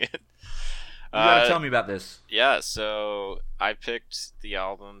cue. Right. You gotta tell me about this. Yeah. So I picked the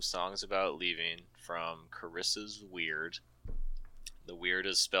album "Songs About Leaving" from Carissa's Wierd. The Wierd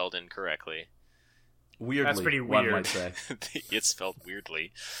is spelled incorrectly. Weirdly, that's pretty one weird. might say. It's spelled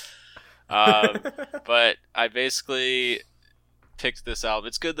weirdly. But I basically picked this album.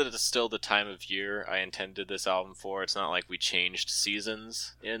 It's good that it's still the time of year I intended this album for. It's not like we changed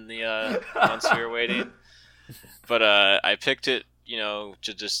seasons in the months we were waiting. But I picked it, to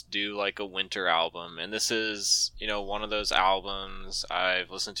just do like a winter album. And this is, one of those albums I've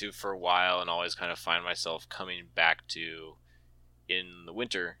listened to for a while and always kind of find myself coming back to in the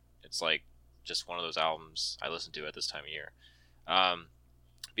winter. It's like just one of those albums I listen to at this time of year.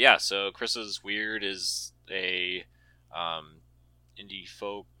 Yeah, so Carissa's Wierd is a indie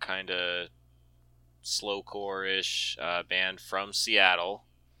folk kind of slowcore-ish band from Seattle,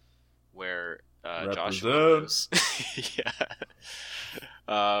 where Joshua lives. Yeah.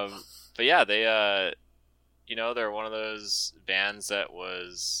 But yeah, they they're one of those bands that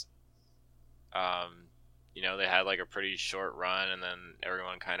was they had like a pretty short run, and then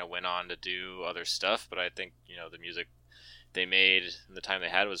everyone kind of went on to do other stuff. But I think the music they made in the time they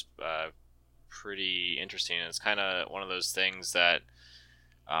had was pretty interesting. And it's kind of one of those things that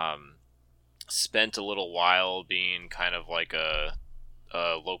spent a little while being kind of like a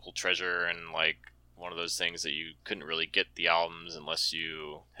local treasure, and like one of those things that you couldn't really get the albums unless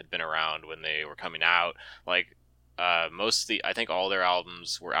you had been around when they were coming out. Like I think all their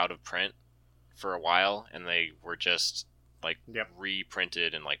albums were out of print for a while, and they were just like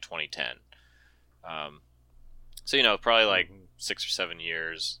reprinted in like 2010. So probably like 6 or 7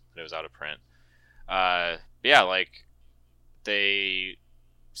 years that it was out of print. Yeah, like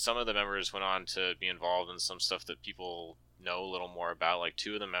some of the members went on to be involved in some stuff that people know a little more about. Like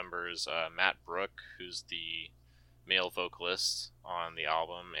 2 of the members, Matt Brook, who's the male vocalist on the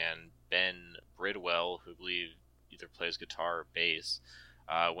album, and Ben Bridwell, who I believe either plays guitar or bass,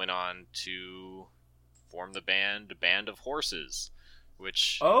 went on to form the band Band of Horses,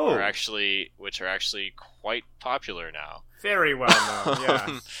 which are actually quite popular now. Very well known.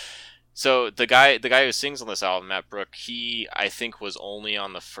 Yeah. So the guy who sings on this album, Matt Brook, he I think was only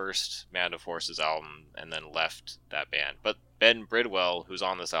on the first Band of Horses album and then left that band. But Ben Bridwell, who's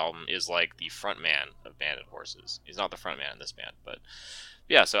on this album, is like the front man of Band of Horses. He's not the front man in this band, but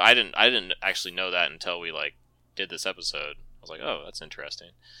yeah. So I didn't actually know that until we like did this episode. I was like, oh, that's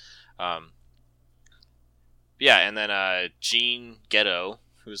interesting. Yeah, and then Jean Ghetto,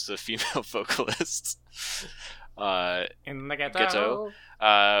 who's the female vocalist, in the ghetto,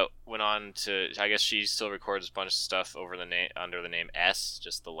 went on to. I guess she still records a bunch of stuff under the name S,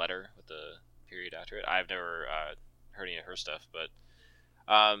 just the letter with the period after it. I've never heard any of her stuff, but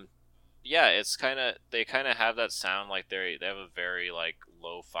yeah, it's they kind of have that sound. Like they have a very like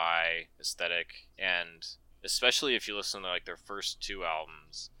lo-fi aesthetic, and especially if you listen to like their first 2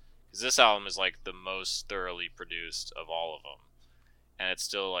 albums, because this album is like the most thoroughly produced of all of them, and it's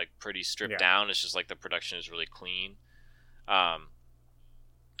still like pretty stripped down. It's just like the production is really clean.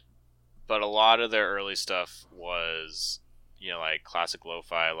 But a lot of their early stuff was like classic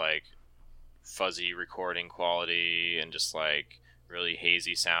lo-fi, like fuzzy recording quality and just like really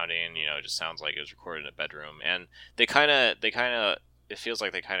hazy sounding. It just sounds like it was recorded in a bedroom, and they kind of it feels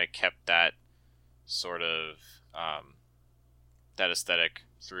like they kind of kept that sort of that aesthetic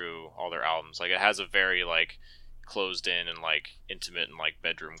through all their albums. Like it has a very like closed in and like intimate and like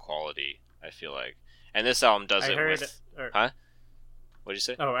bedroom quality, I feel like. And this album does huh? What'd you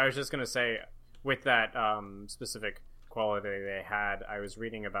say? Oh, I was just gonna say, with that specific quality they had, I was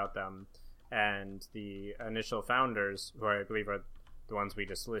reading about them, and the initial founders, who I believe are the ones we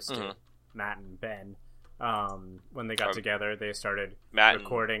just listed, Matt and Ben, when they got together, they started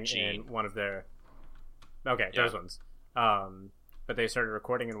recording in one of their those ones. But they started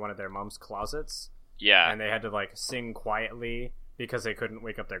recording in one of their mom's closets. Yeah. And they had to like sing quietly because they couldn't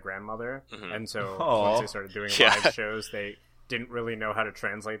wake up their grandmother. And so once they started doing live shows, they didn't really know how to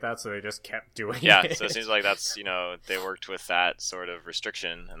translate that, so they just kept doing it. Yeah, so it seems like that's, they worked with that sort of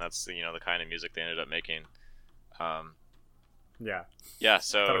restriction, and that's, the kind of music they ended up making. Yeah,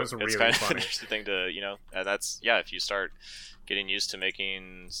 so it's really kind of an interesting thing to, that's, if you start getting used to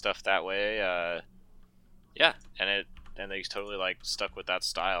making stuff that way, and they totally, like, stuck with that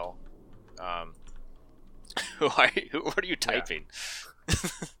style. What are you typing?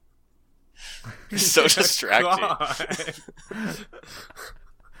 So distracting.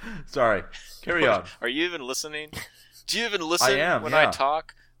 Sorry. Carry on. Are you even listening? Do you even listen when I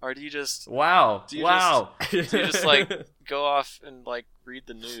talk? Or do you just... Wow. Do you just, like, go off and, like, read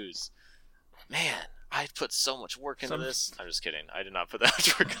the news. Man, I put so much work into this. I'm just kidding. I did not put that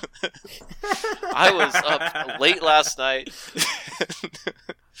much work into this. I was up late last night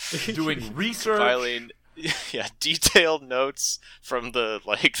doing research, filing detailed notes from the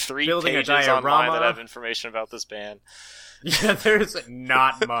 3 Building pages a diorama online that have information about this band. Yeah, there's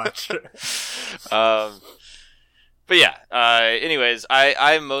not much. But yeah, anyways,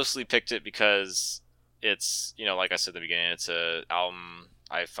 I mostly picked it because it's, like I said at the beginning, it's a album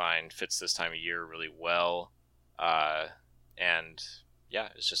I find fits this time of year really well. And yeah,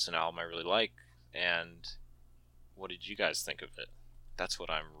 it's just an album I really like. And what did you guys think of it? That's what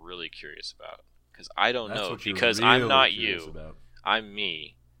I'm really curious about. Because I don't know, because really I'm not you. About. I'm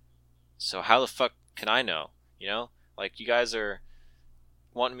me. So how the fuck can I know? You guys are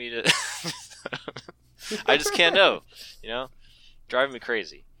wanting me to... I just can't know. Driving me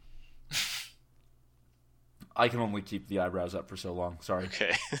crazy. I can only keep the eyebrows up for so long. Sorry.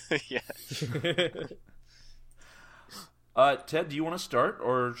 Okay. Yeah. Ted, do you want to start,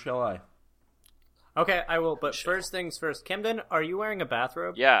 or shall I? Okay, I will. But first things first. Camden, are you wearing a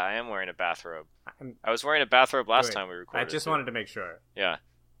bathrobe? Yeah, I am wearing a bathrobe. I was wearing a bathrobe last time we recorded. I just wanted to make sure. Yeah.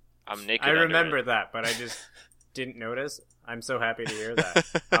 I'm naked. I remember that, but I just didn't notice. I'm so happy to hear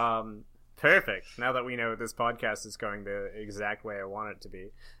that. Perfect. Now that we know this podcast is going the exact way I want it to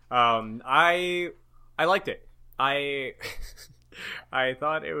be. I liked it. I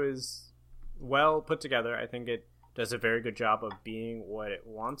thought it was well put together. I think it does a very good job of being what it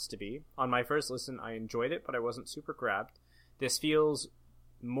wants to be. On my first listen, I enjoyed it, but I wasn't super grabbed. This feels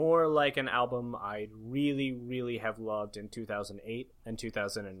more like an album I'd really, really have loved in 2008 and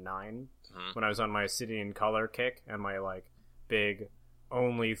 2009 when I was on my City in Color kick and my big,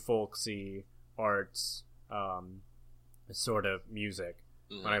 only folksy arts sort of music.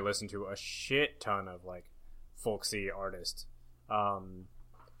 When I listened to a shit ton of folksy artists. But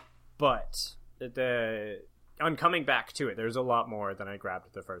on coming back to it, there's a lot more than I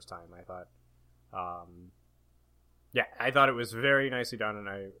grabbed the first time. I thought I thought it was very nicely done, and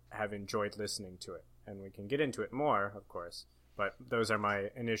I have enjoyed listening to it. And we can get into it more, of course, but those are my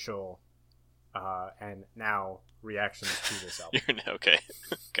initial and now reactions to this album. Okay.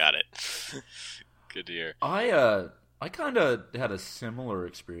 Got it. Good to hear. I kind of had a similar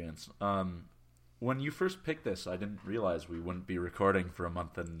experience. When you first picked this, I didn't realize we wouldn't be recording for a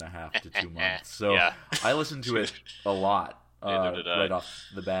month and a half to 2 months. So yeah. I listened to it a lot right off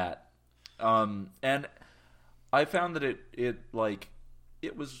the bat. And I found that it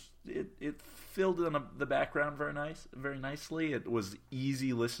filled in the background very nicely. It was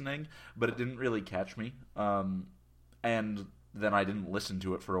easy listening, but it didn't really catch me. And then I didn't listen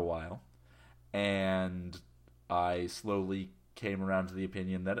to it for a while. And I slowly came around to the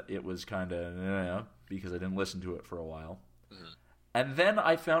opinion that it was kind of because I didn't listen to it for a while. Mm-hmm. And then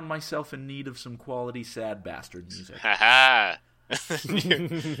I found myself in need of some quality sad bastard music. Haha.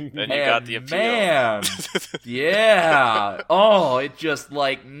 Then you got the appeal. Man, yeah. Oh, it just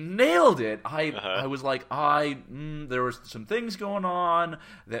nailed it. I was there were some things going on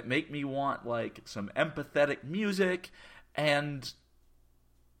that make me want some empathetic music, and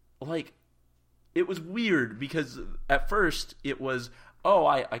it was weird because at first it was,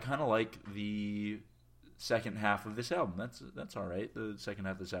 I kind of like the second half of this album. That's all right. The second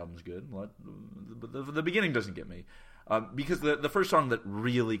half of this album is good. But the beginning doesn't get me. Because the first song that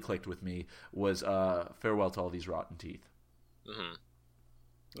really clicked with me was Farewell to All These Rotten Teeth. Mm-hmm.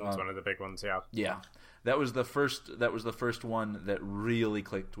 That's one of the big ones, yeah. Yeah. That was the first one that really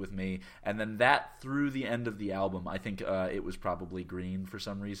clicked with me, and then that through the end of the album, I think it was probably Green for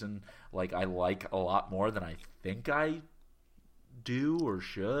some reason. I like a lot more than I think I do or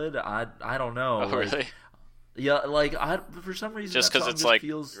should. I don't know. Oh, really? Yeah, for some reason just because it's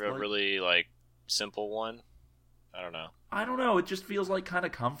feels a really simple one. I don't know. It just feels kind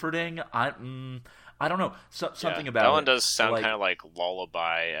of comforting. I don't know. Something about that one does sound kind of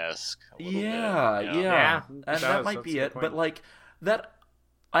lullaby-esque. Yeah. And that might be it. But that,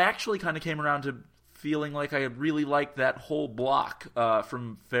 I actually kind of came around to feeling like I really liked that whole block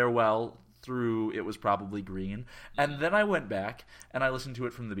from Farewell through It Was Probably Green. And then I went back and I listened to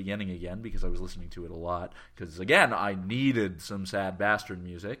it from the beginning again because I was listening to it a lot. Because, again, I needed some sad bastard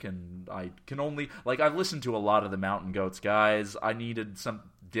music, and I can only... I've listened to a lot of the Mountain Goats guys. I needed some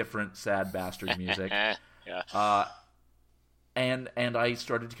different sad bastard music. Yeah. And I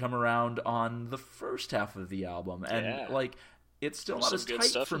started to come around on the first half of the album. And, it's still not as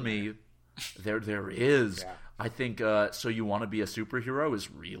tight for me. There is. Yeah. I think So You Want to Be a Superhero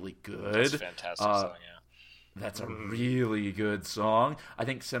is really good. That's a fantastic song, That's a really good song. I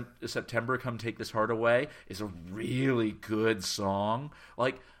think September Come Take This Heart Away is a really good song.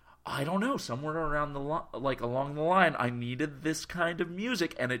 Like, I don't know, somewhere around along the line, I needed this kind of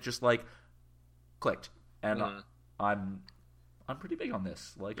music, and it just like clicked. And I'm pretty big on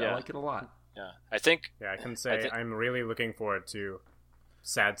this. Like, I like it a lot. Yeah, I think. Yeah, I can say I'm really looking forward to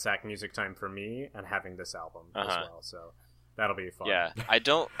sad sack music time for me and having this album as well. So that'll be fun. Yeah, I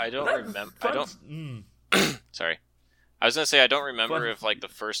don't remember. Sorry, I was gonna say I don't remember if like the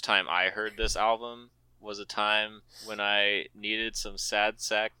first time I heard this album was a time when I needed some sad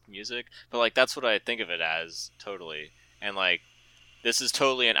sack music, but like that's what I think of it as totally. And like this is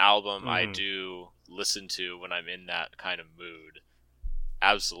totally an album I do listen to when I'm in that kind of mood.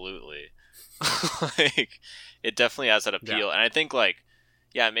 Absolutely. Like it definitely has that appeal, and I think like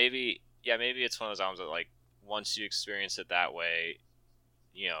maybe it's one of those albums that like once you experience it that way,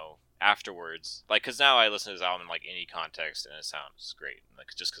 you know, afterwards, like because now I listen to this album in like any context and it sounds great, like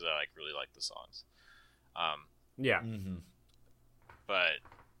just because I like really like the songs. But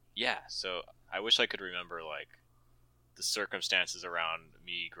yeah, so I wish I could remember like the circumstances around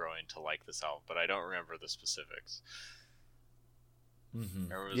me growing to like this album, but I don't remember the specifics.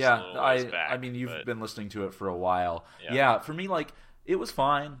 I mean, you've been listening to it for a while. Yeah, for me, like, it was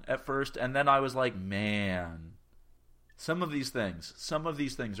fine at first, and then I was like, man, some of these things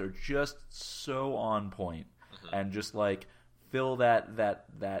are just so on point, and just like fill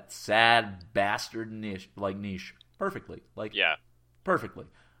that sad bastard niche perfectly, like perfectly.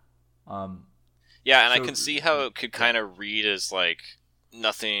 And I can see how it could kind of read as like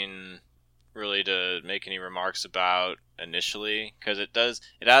nothing really to make any remarks about initially, because it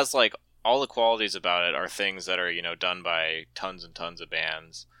has like all the qualities about it are things that are, you know, done by tons and tons of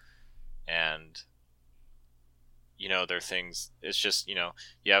bands, and you know, they're things, it's just, you know,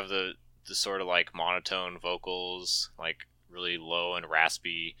 you have the sort of like monotone vocals, like really low and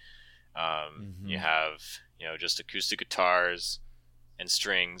raspy, you have, you know, just acoustic guitars and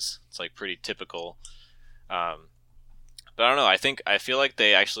strings. It's like pretty typical, but I don't know, I feel like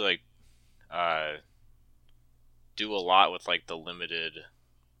they actually like do a lot with like the limited,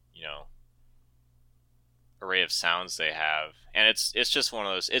 you know, array of sounds they have, and it's just one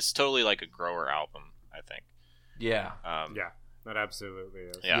of those, it's totally like a grower album, I think. That absolutely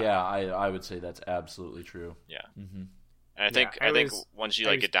is. I would say that's absolutely true. And I think once you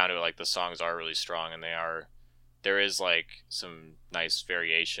like get down to it, like the songs are really strong, and there is like some nice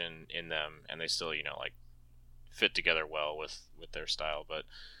variation in them, and they still, you know, like fit together well with their style, but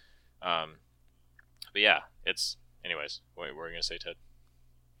yeah, it's, anyways, what were you gonna say, Ted?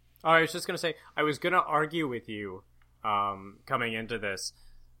 Oh, I was just gonna say, I was gonna argue with you coming into this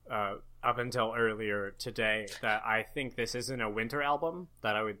up until earlier today that I think this isn't a winter album,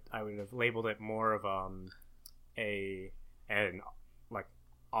 that I would have labeled it more of an like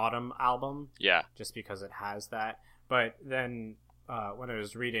autumn album, just because it has that. But then when I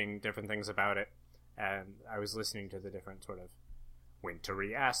was reading different things about it, and I was listening to the different sort of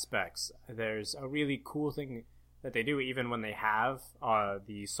wintry aspects, there's a really cool thing that they do, even when they have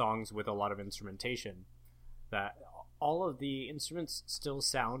the songs with a lot of instrumentation, that all of the instruments still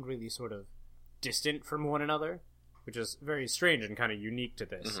sound really sort of distant from one another, which is very strange and kind of unique to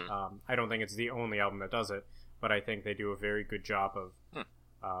this. I don't think it's the only album that does it, but I think they do a very good job of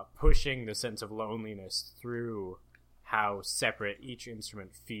pushing the sense of loneliness through how separate each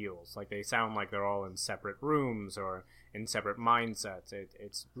instrument feels. Like they sound like they're all in separate rooms or in separate mindsets.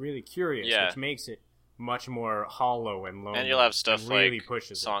 It's really curious, which makes it much more hollow and lonely. And you'll have stuff really like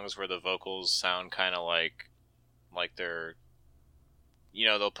pushes songs where the vocals sound kind of like they're, you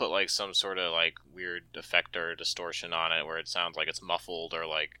know, they'll put like some sort of like weird effect or distortion on it where it sounds like it's muffled or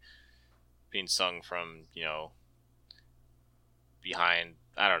like being sung from, you know, behind,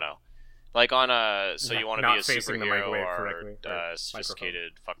 I don't know, like on a So You Want to Be a Superhero or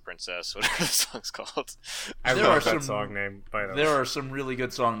Sophisticated Fuck Princess, whatever the song's called. I love that song name, by the way. There are some really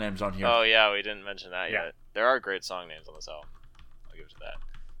good song names on here. Oh yeah, we didn't mention that yet. There are great song names on this album, I'll give it to that.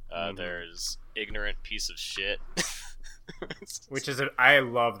 There's Ignorant Piece of Shit. Which is I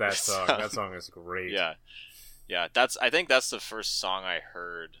love that song. That song is great. Yeah. I think that's the first song I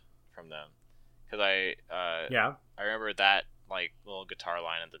heard from them, because I remember that like little guitar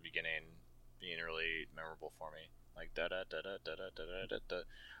line at the beginning being really memorable for me, like da da da da da da da da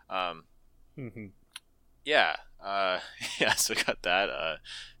da. So we got that.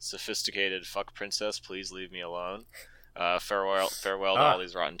 Sophisticated Fuck Princess, Please Leave Me Alone. Farewell to All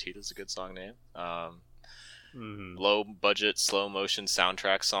These Rotten Teeth is a good song name. Low budget slow motion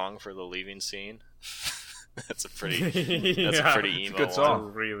soundtrack song for the leaving scene. That's a pretty emo good song.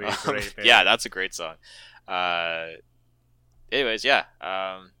 One. Really great. Yeah, that's a great song. Anyways, yeah.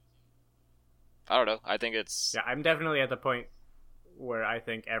 I don't know. I think it's... Yeah, I'm definitely at the point where I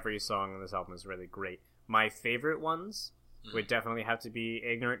think every song on this album is really great. My favorite ones would definitely have to be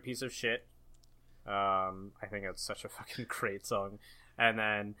Ignorant Piece of Shit. I think that's such a fucking great song. And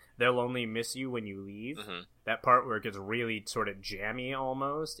then They'll Only Miss You When You Leave. That part where it gets really sort of jammy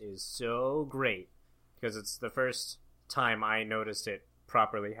almost is so great. Because it's the first time I noticed it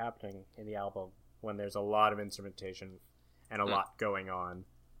properly happening in the album, when there's a lot of instrumentation and a lot going on.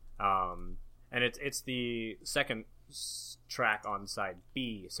 And it's the second track on side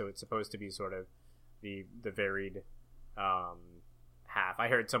B, so it's supposed to be sort of the varied half. I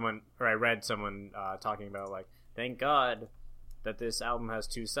read someone talking about, like, thank God that this album has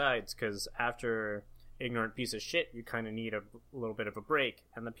two sides, because after Ignorant Piece of Shit, you kind of need a little bit of a break,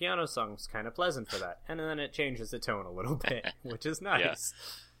 and the piano song's kind of pleasant for that, and then it changes the tone a little bit, which is nice.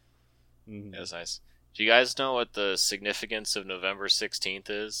 Yeah. That's nice. Do you guys know what the significance of November 16th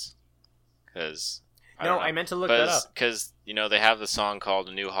is? Because I meant to look that up. Because, they have the song called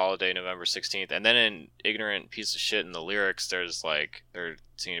A New Holiday, November 16th, and then in Ignorant Piece of Shit in the lyrics, there's like, they're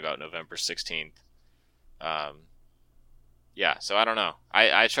singing about November 16th. Yeah, so I don't know.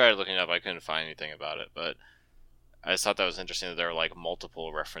 I tried looking it up, I couldn't find anything about it, but I just thought that was interesting that there are like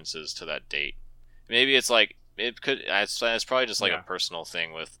multiple references to that date. Maybe it's like, it's probably just like a personal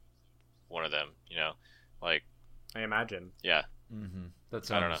thing with one of them, like, I imagine. Yeah. That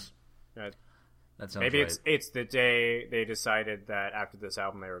sounds, I don't know. That sounds maybe right. it's the day they decided that after this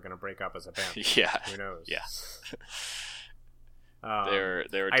album they were going to break up as a band. Yeah. Who knows? Yeah. They were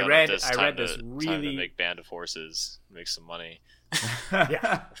done with this. Time to make Band of Horses, make some money.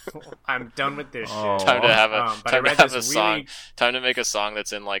 Yeah, I'm done with this shit. Time to have a song. Time to make a song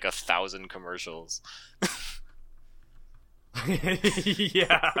that's in like 1,000 commercials.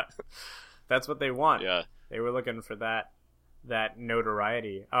 Yeah, that's what they want. Yeah, they were looking for that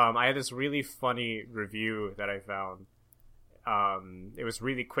notoriety. I had this really funny review that I found. It was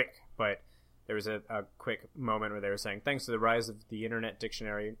really quick, but there was a quick moment where they were saying, thanks to the rise of the internet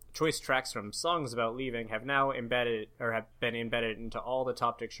dictionary, choice tracks from songs about leaving have now have been embedded into all the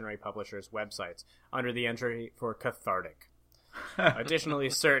top dictionary publishers' websites under the entry for cathartic. Additionally,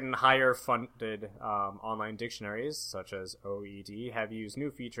 certain higher funded online dictionaries, such as OED, have used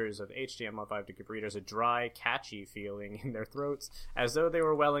new features of HTML5 to give readers a dry, catchy feeling in their throats, as though they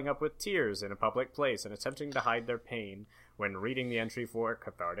were welling up with tears in a public place and attempting to hide their pain when reading the entry for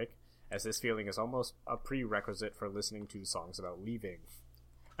cathartic, as this feeling is almost a prerequisite for listening to songs about leaving.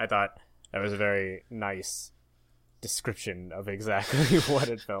 I thought that was a very nice description of exactly what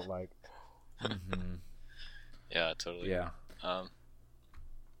it felt like. Yeah, totally. Yeah.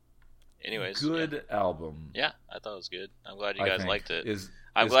 Anyways, good album. Yeah, I thought it was good. I'm glad you guys liked it.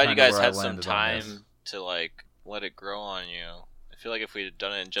 I'm glad you guys had some time to like let it grow on you. I feel like if we had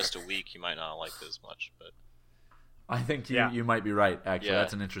done it in just a week, you might not have liked it as much. But I think you might be right. Actually,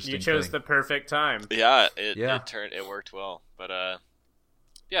 that's an interesting. You chose thing. the perfect time. Yeah, it worked well. But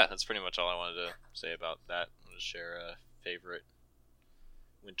yeah, that's pretty much all I wanted to say about that. I'm gonna share a favorite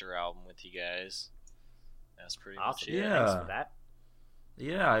winter album with you guys. That's pretty much it. Yeah, thanks for that.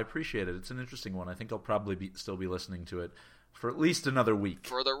 Yeah, I appreciate it. It's an interesting one. I think I'll probably still be listening to it for at least another week.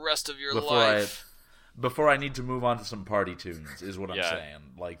 For the rest of your life. Before I need to move on to some party tunes, is what I'm saying.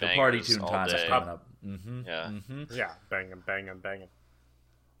 Like, the party tune time is coming up. Yeah, banging.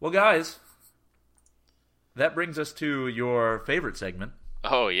 Well, guys, that brings us to your favorite segment.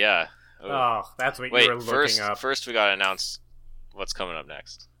 Oh, yeah. Oh, that's what you were looking up. First, we got to announce what's coming up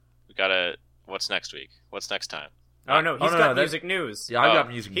next. What's next week? What's next time? Oh, no, he's got music news. Yeah, I've got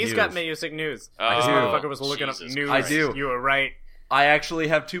music news. He's got music news. This motherfucker was looking up news. I do. You were right. I actually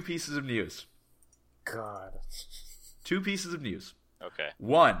have two pieces of news. God. Two pieces of news. Okay.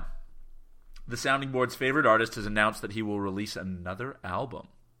 One, the Sounding Board's favorite artist has announced that he will release another album.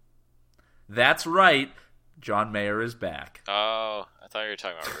 That's right. John Mayer is back. Oh, I thought you were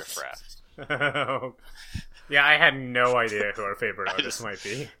talking about Riff Raff. Yeah, I had no idea who our favorite artist might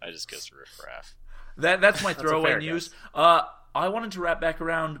be. I just guessed Riff Raff. That's my throwaway news. I wanted to wrap back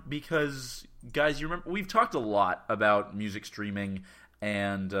around because, guys, you remember we've talked a lot about music streaming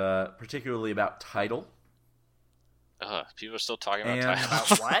and particularly about Tidal. People are still talking about Tidal.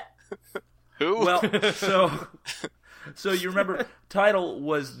 About what? Who? Well, so you remember Tidal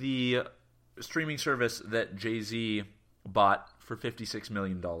was the streaming service that Jay-Z bought for $56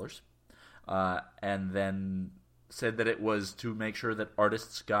 million. And then said that it was to make sure that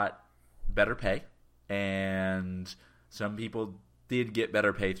artists got better pay. And some people did get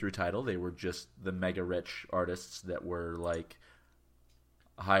better pay through Tidal. They were just the mega rich artists that were like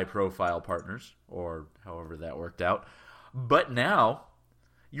high-profile partners, or however that worked out. But now,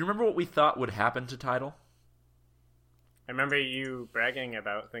 you remember what we thought would happen to Tidal? I remember you bragging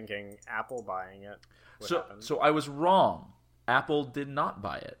about thinking Apple buying it. So I was wrong. Apple did not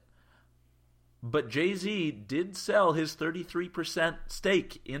buy it. But Jay-Z did sell his 33%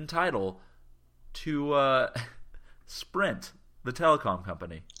 stake in Tidal to Sprint, the telecom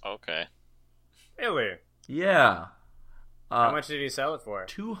company. Okay. Really? Yeah. How much did he sell it for?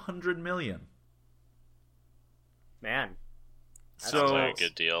 $200 million. Man. Sounds like a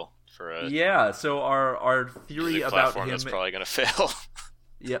good deal for a so our theory about him that's probably going to fail.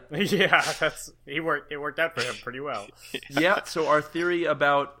 Yep. Yeah, it worked out for him pretty well. Yeah, so our theory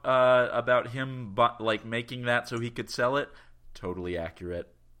about him making that so he could sell it, totally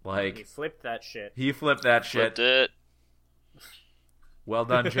accurate. Like, he flipped that shit. Flipped it. Well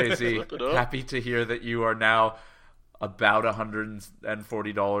done, Jay-Z. Happy to hear that you are now about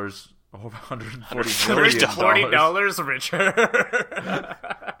 $140 or $140 richer.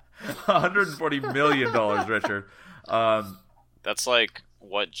 $140 million richer. That's like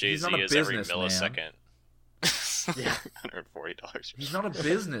what Jay-Z is every business millisecond. Yeah. $140. He's not a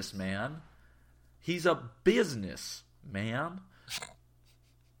businessman. He's a business man.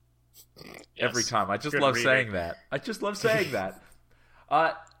 Yes. Every time. I just love saying that.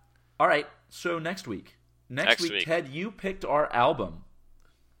 All right, so next week. Next week, Ted, you picked our album.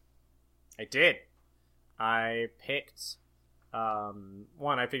 I did. I picked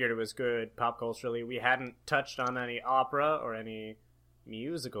one. I figured it was good pop culturally. We hadn't touched on any opera or any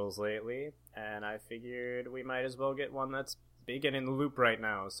musicals lately, and I figured we might as well get one that's big and in the loop right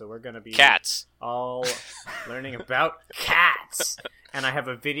now. So we're gonna be Cats. all learning about Cats, and I have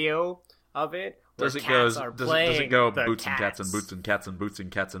a video of it. Does it go boots and cats and boots and cats and boots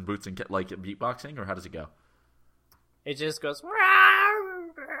and cats and boots and like beatboxing, or how does it go? It just goes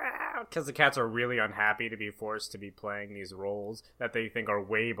because the cats are really unhappy to be forced to be playing these roles that they think are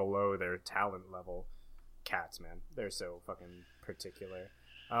way below their talent level. Cats, man, they're so fucking particular.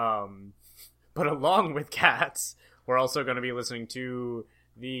 But along with Cats, we're also going to be listening to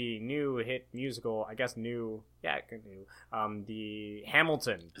the new hit musical, I guess new, the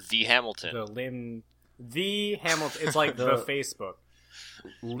Hamilton. The Hamilton. The Hamilton. It's like the Facebook.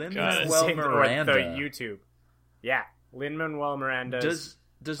 Lin-Manuel Miranda. Or the YouTube. Yeah, Lin-Manuel Miranda's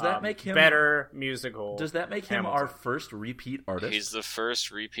does that make him better musical? Does that make him our first repeat artist? He's the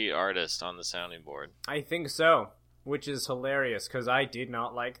first repeat artist on the sounding board. I think so, which is hilarious because I did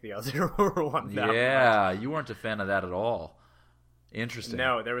not like the other one. Yeah, you weren't a fan of that at all. Interesting.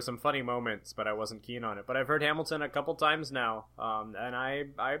 No, there were some funny moments, but I wasn't keen on it. But I've heard Hamilton a couple times now, and I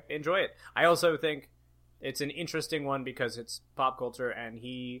enjoy it. I also think it's an interesting one because it's pop culture, and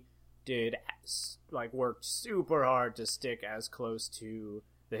he worked super hard to stick as close to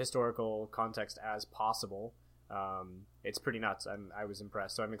the historical context as possible. It's pretty nuts. I was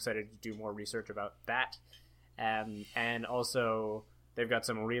impressed, so I'm excited to do more research about that. And also, they've got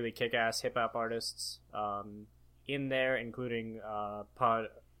some really kick-ass hip-hop artists in there, including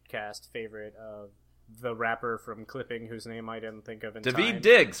podcast favorite of the rapper from Clipping, whose name I didn't think of in time. Daveed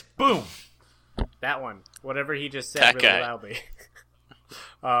Diggs. Boom! That one. Whatever he just said really loudly.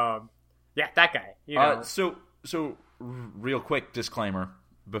 Yeah, that guy. You know. So real quick disclaimer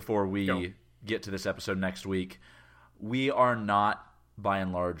before we get to this episode next week. We are not, by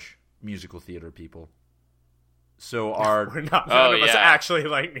and large, musical theater people. So we're not. None of us actually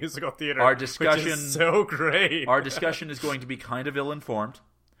like musical theater. Our discussion, which is so great. Our discussion is going to be kind of ill-informed,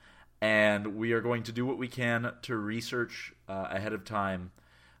 and we are going to do what we can to research ahead of time.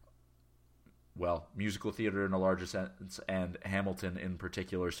 Well, musical theater in a larger sense, and Hamilton in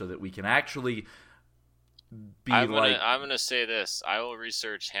particular, so that we can actually be I'm gonna say this: I will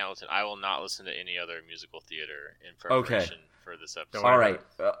research Hamilton. I will not listen to any other musical theater in preparation for this episode. All right,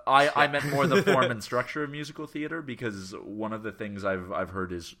 I meant more the form and structure of musical theater, because one of the things I've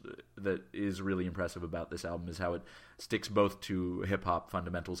heard is really impressive about this album is how it sticks both to hip hop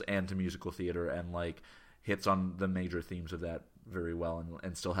fundamentals and to musical theater, and hits on the major themes of that very well,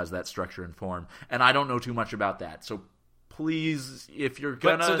 and still has that structure and form. And I don't know too much about that, so please, if you're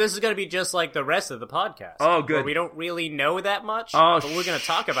gonna... So this is going to be just like the rest of the podcast. Oh, good. Where we don't really know that much, but we're going to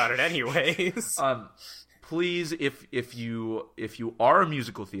talk about it anyways. Please, if you are a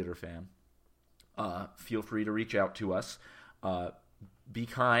musical theater fan, feel free to reach out to us. Be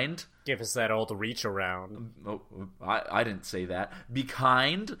kind. Give us that old reach around. Oh, I didn't say that. Be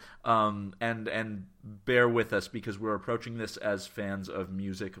kind, and bear with us, because we're approaching this as fans of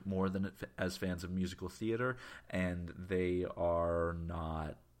music more than as fans of musical theater, and they are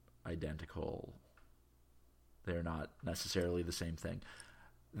not identical. They're not necessarily the same thing.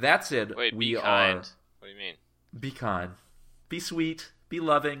 That's it. Wait, we be kind. are. What do you mean? Be kind. Be sweet. Be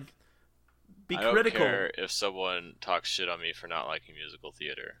loving. Be I don't critical. care if someone talks shit on me for not liking musical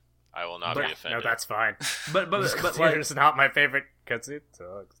theater. I will not be offended. No, that's fine. But Musical like, theater's not my favorite because it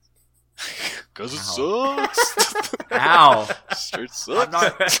sucks. Because it sucks. Ow. Straight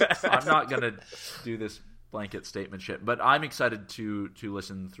sucks. I'm not gonna do this blanket statement shit, but I'm excited to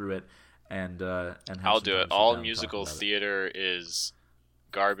listen through it and have I'll some do time it. to sit All down and musical talk about it. theater is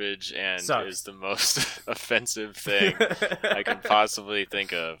garbage and Sucks. is the most offensive thing I can possibly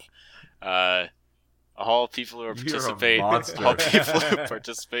think of. All people who You're a participate, monster. all people who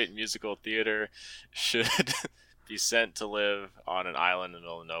participate in musical theater should be sent to live on an island in the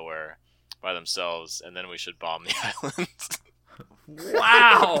middle of nowhere by themselves, and then we should bomb the island.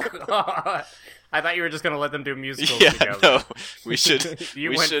 Wow. I thought you were just going to let them do musicals Yeah, together. no, we should. You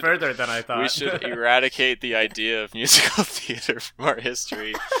we went should, further than I thought. We should eradicate the idea of musical theater from our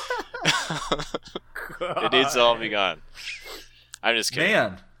history. It needs to all be gone. I'm just kidding.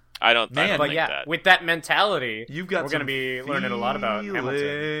 Man, I don't But think yeah, that. with that mentality, you've got we're going to some be learning a lot about Hamilton.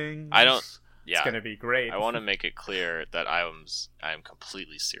 feelings. I don't. It's Yeah, going to be great. I want to make it clear that I am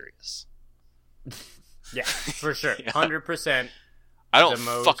completely serious. Yeah, for sure. Yeah. 100%. I don't The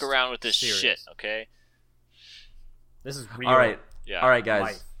most fuck around with this serious. shit. Okay. This is real. All right. Yeah. All right, guys.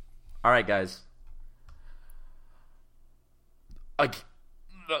 life. All right, guys.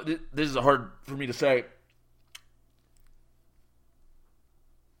 This is hard for me to say.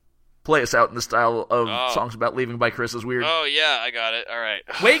 Play us out in the style of songs about leaving by Carissa's Wierd. Oh yeah, I got it. All right.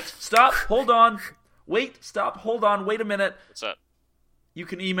 Wait, stop, hold on. Wait, stop, hold on, wait a minute. What's up? You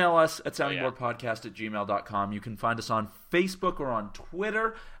can email us at Oh, yeah. soundingboardpodcast@gmail.com. You can find us on Facebook or on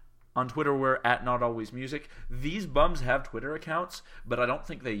Twitter. On Twitter, we're at Not Always Music. These bums have Twitter accounts, but I don't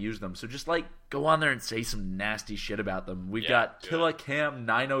think they use them. So just, go on there and say some nasty shit about them. We've got do it.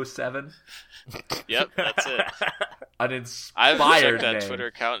 KillaCam907. Yep, that's it. An I haven't inspired checked that name. Twitter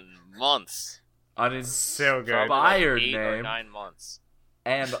account in months. An So good. Probably inspired 8 or name. 9 months.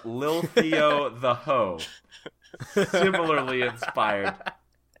 And Lil Theo the Ho. Similarly inspired.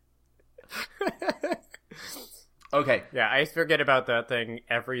 Okay. Yeah, I forget about that thing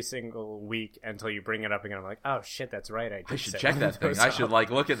every single week until you bring it up again. I'm like, oh shit, that's right. I should set check one that of thing. those I up. should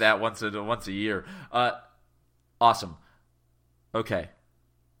look at that once a year. Awesome. Okay.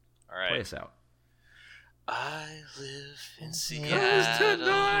 All Play right. us out. I live in 'Cause Seattle,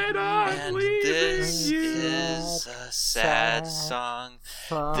 tonight I'm and leaving this you. is a sad song.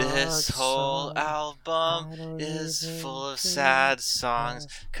 This whole album is full of sad songs,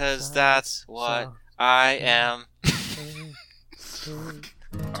 'cause that's what I am.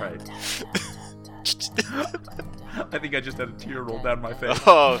 All right. I think I just had a tear roll down my face.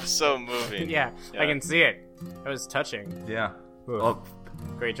 Oh, so moving. Yeah, I can see it. That was touching. Yeah. Ooh. Oh,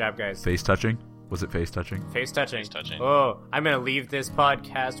 Great job, guys. face touching? Was it face touching? Face touching. Face touching. Oh, I'm gonna leave this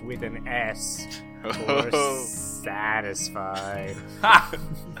podcast with an S for Oh. satisfied.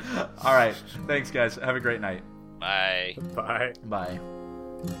 All right. Thanks, guys. Have a great night. Bye. Bye. Bye.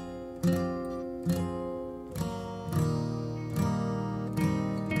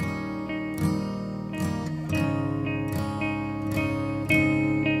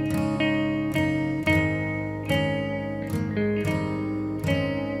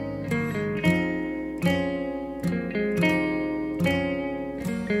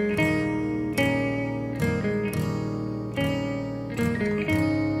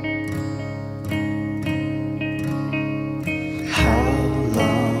 How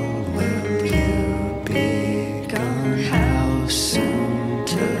long will you be gone? How soon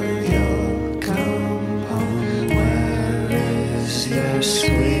till you'll come home? Where is your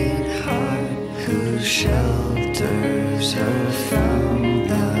sweetheart whose shelters are found?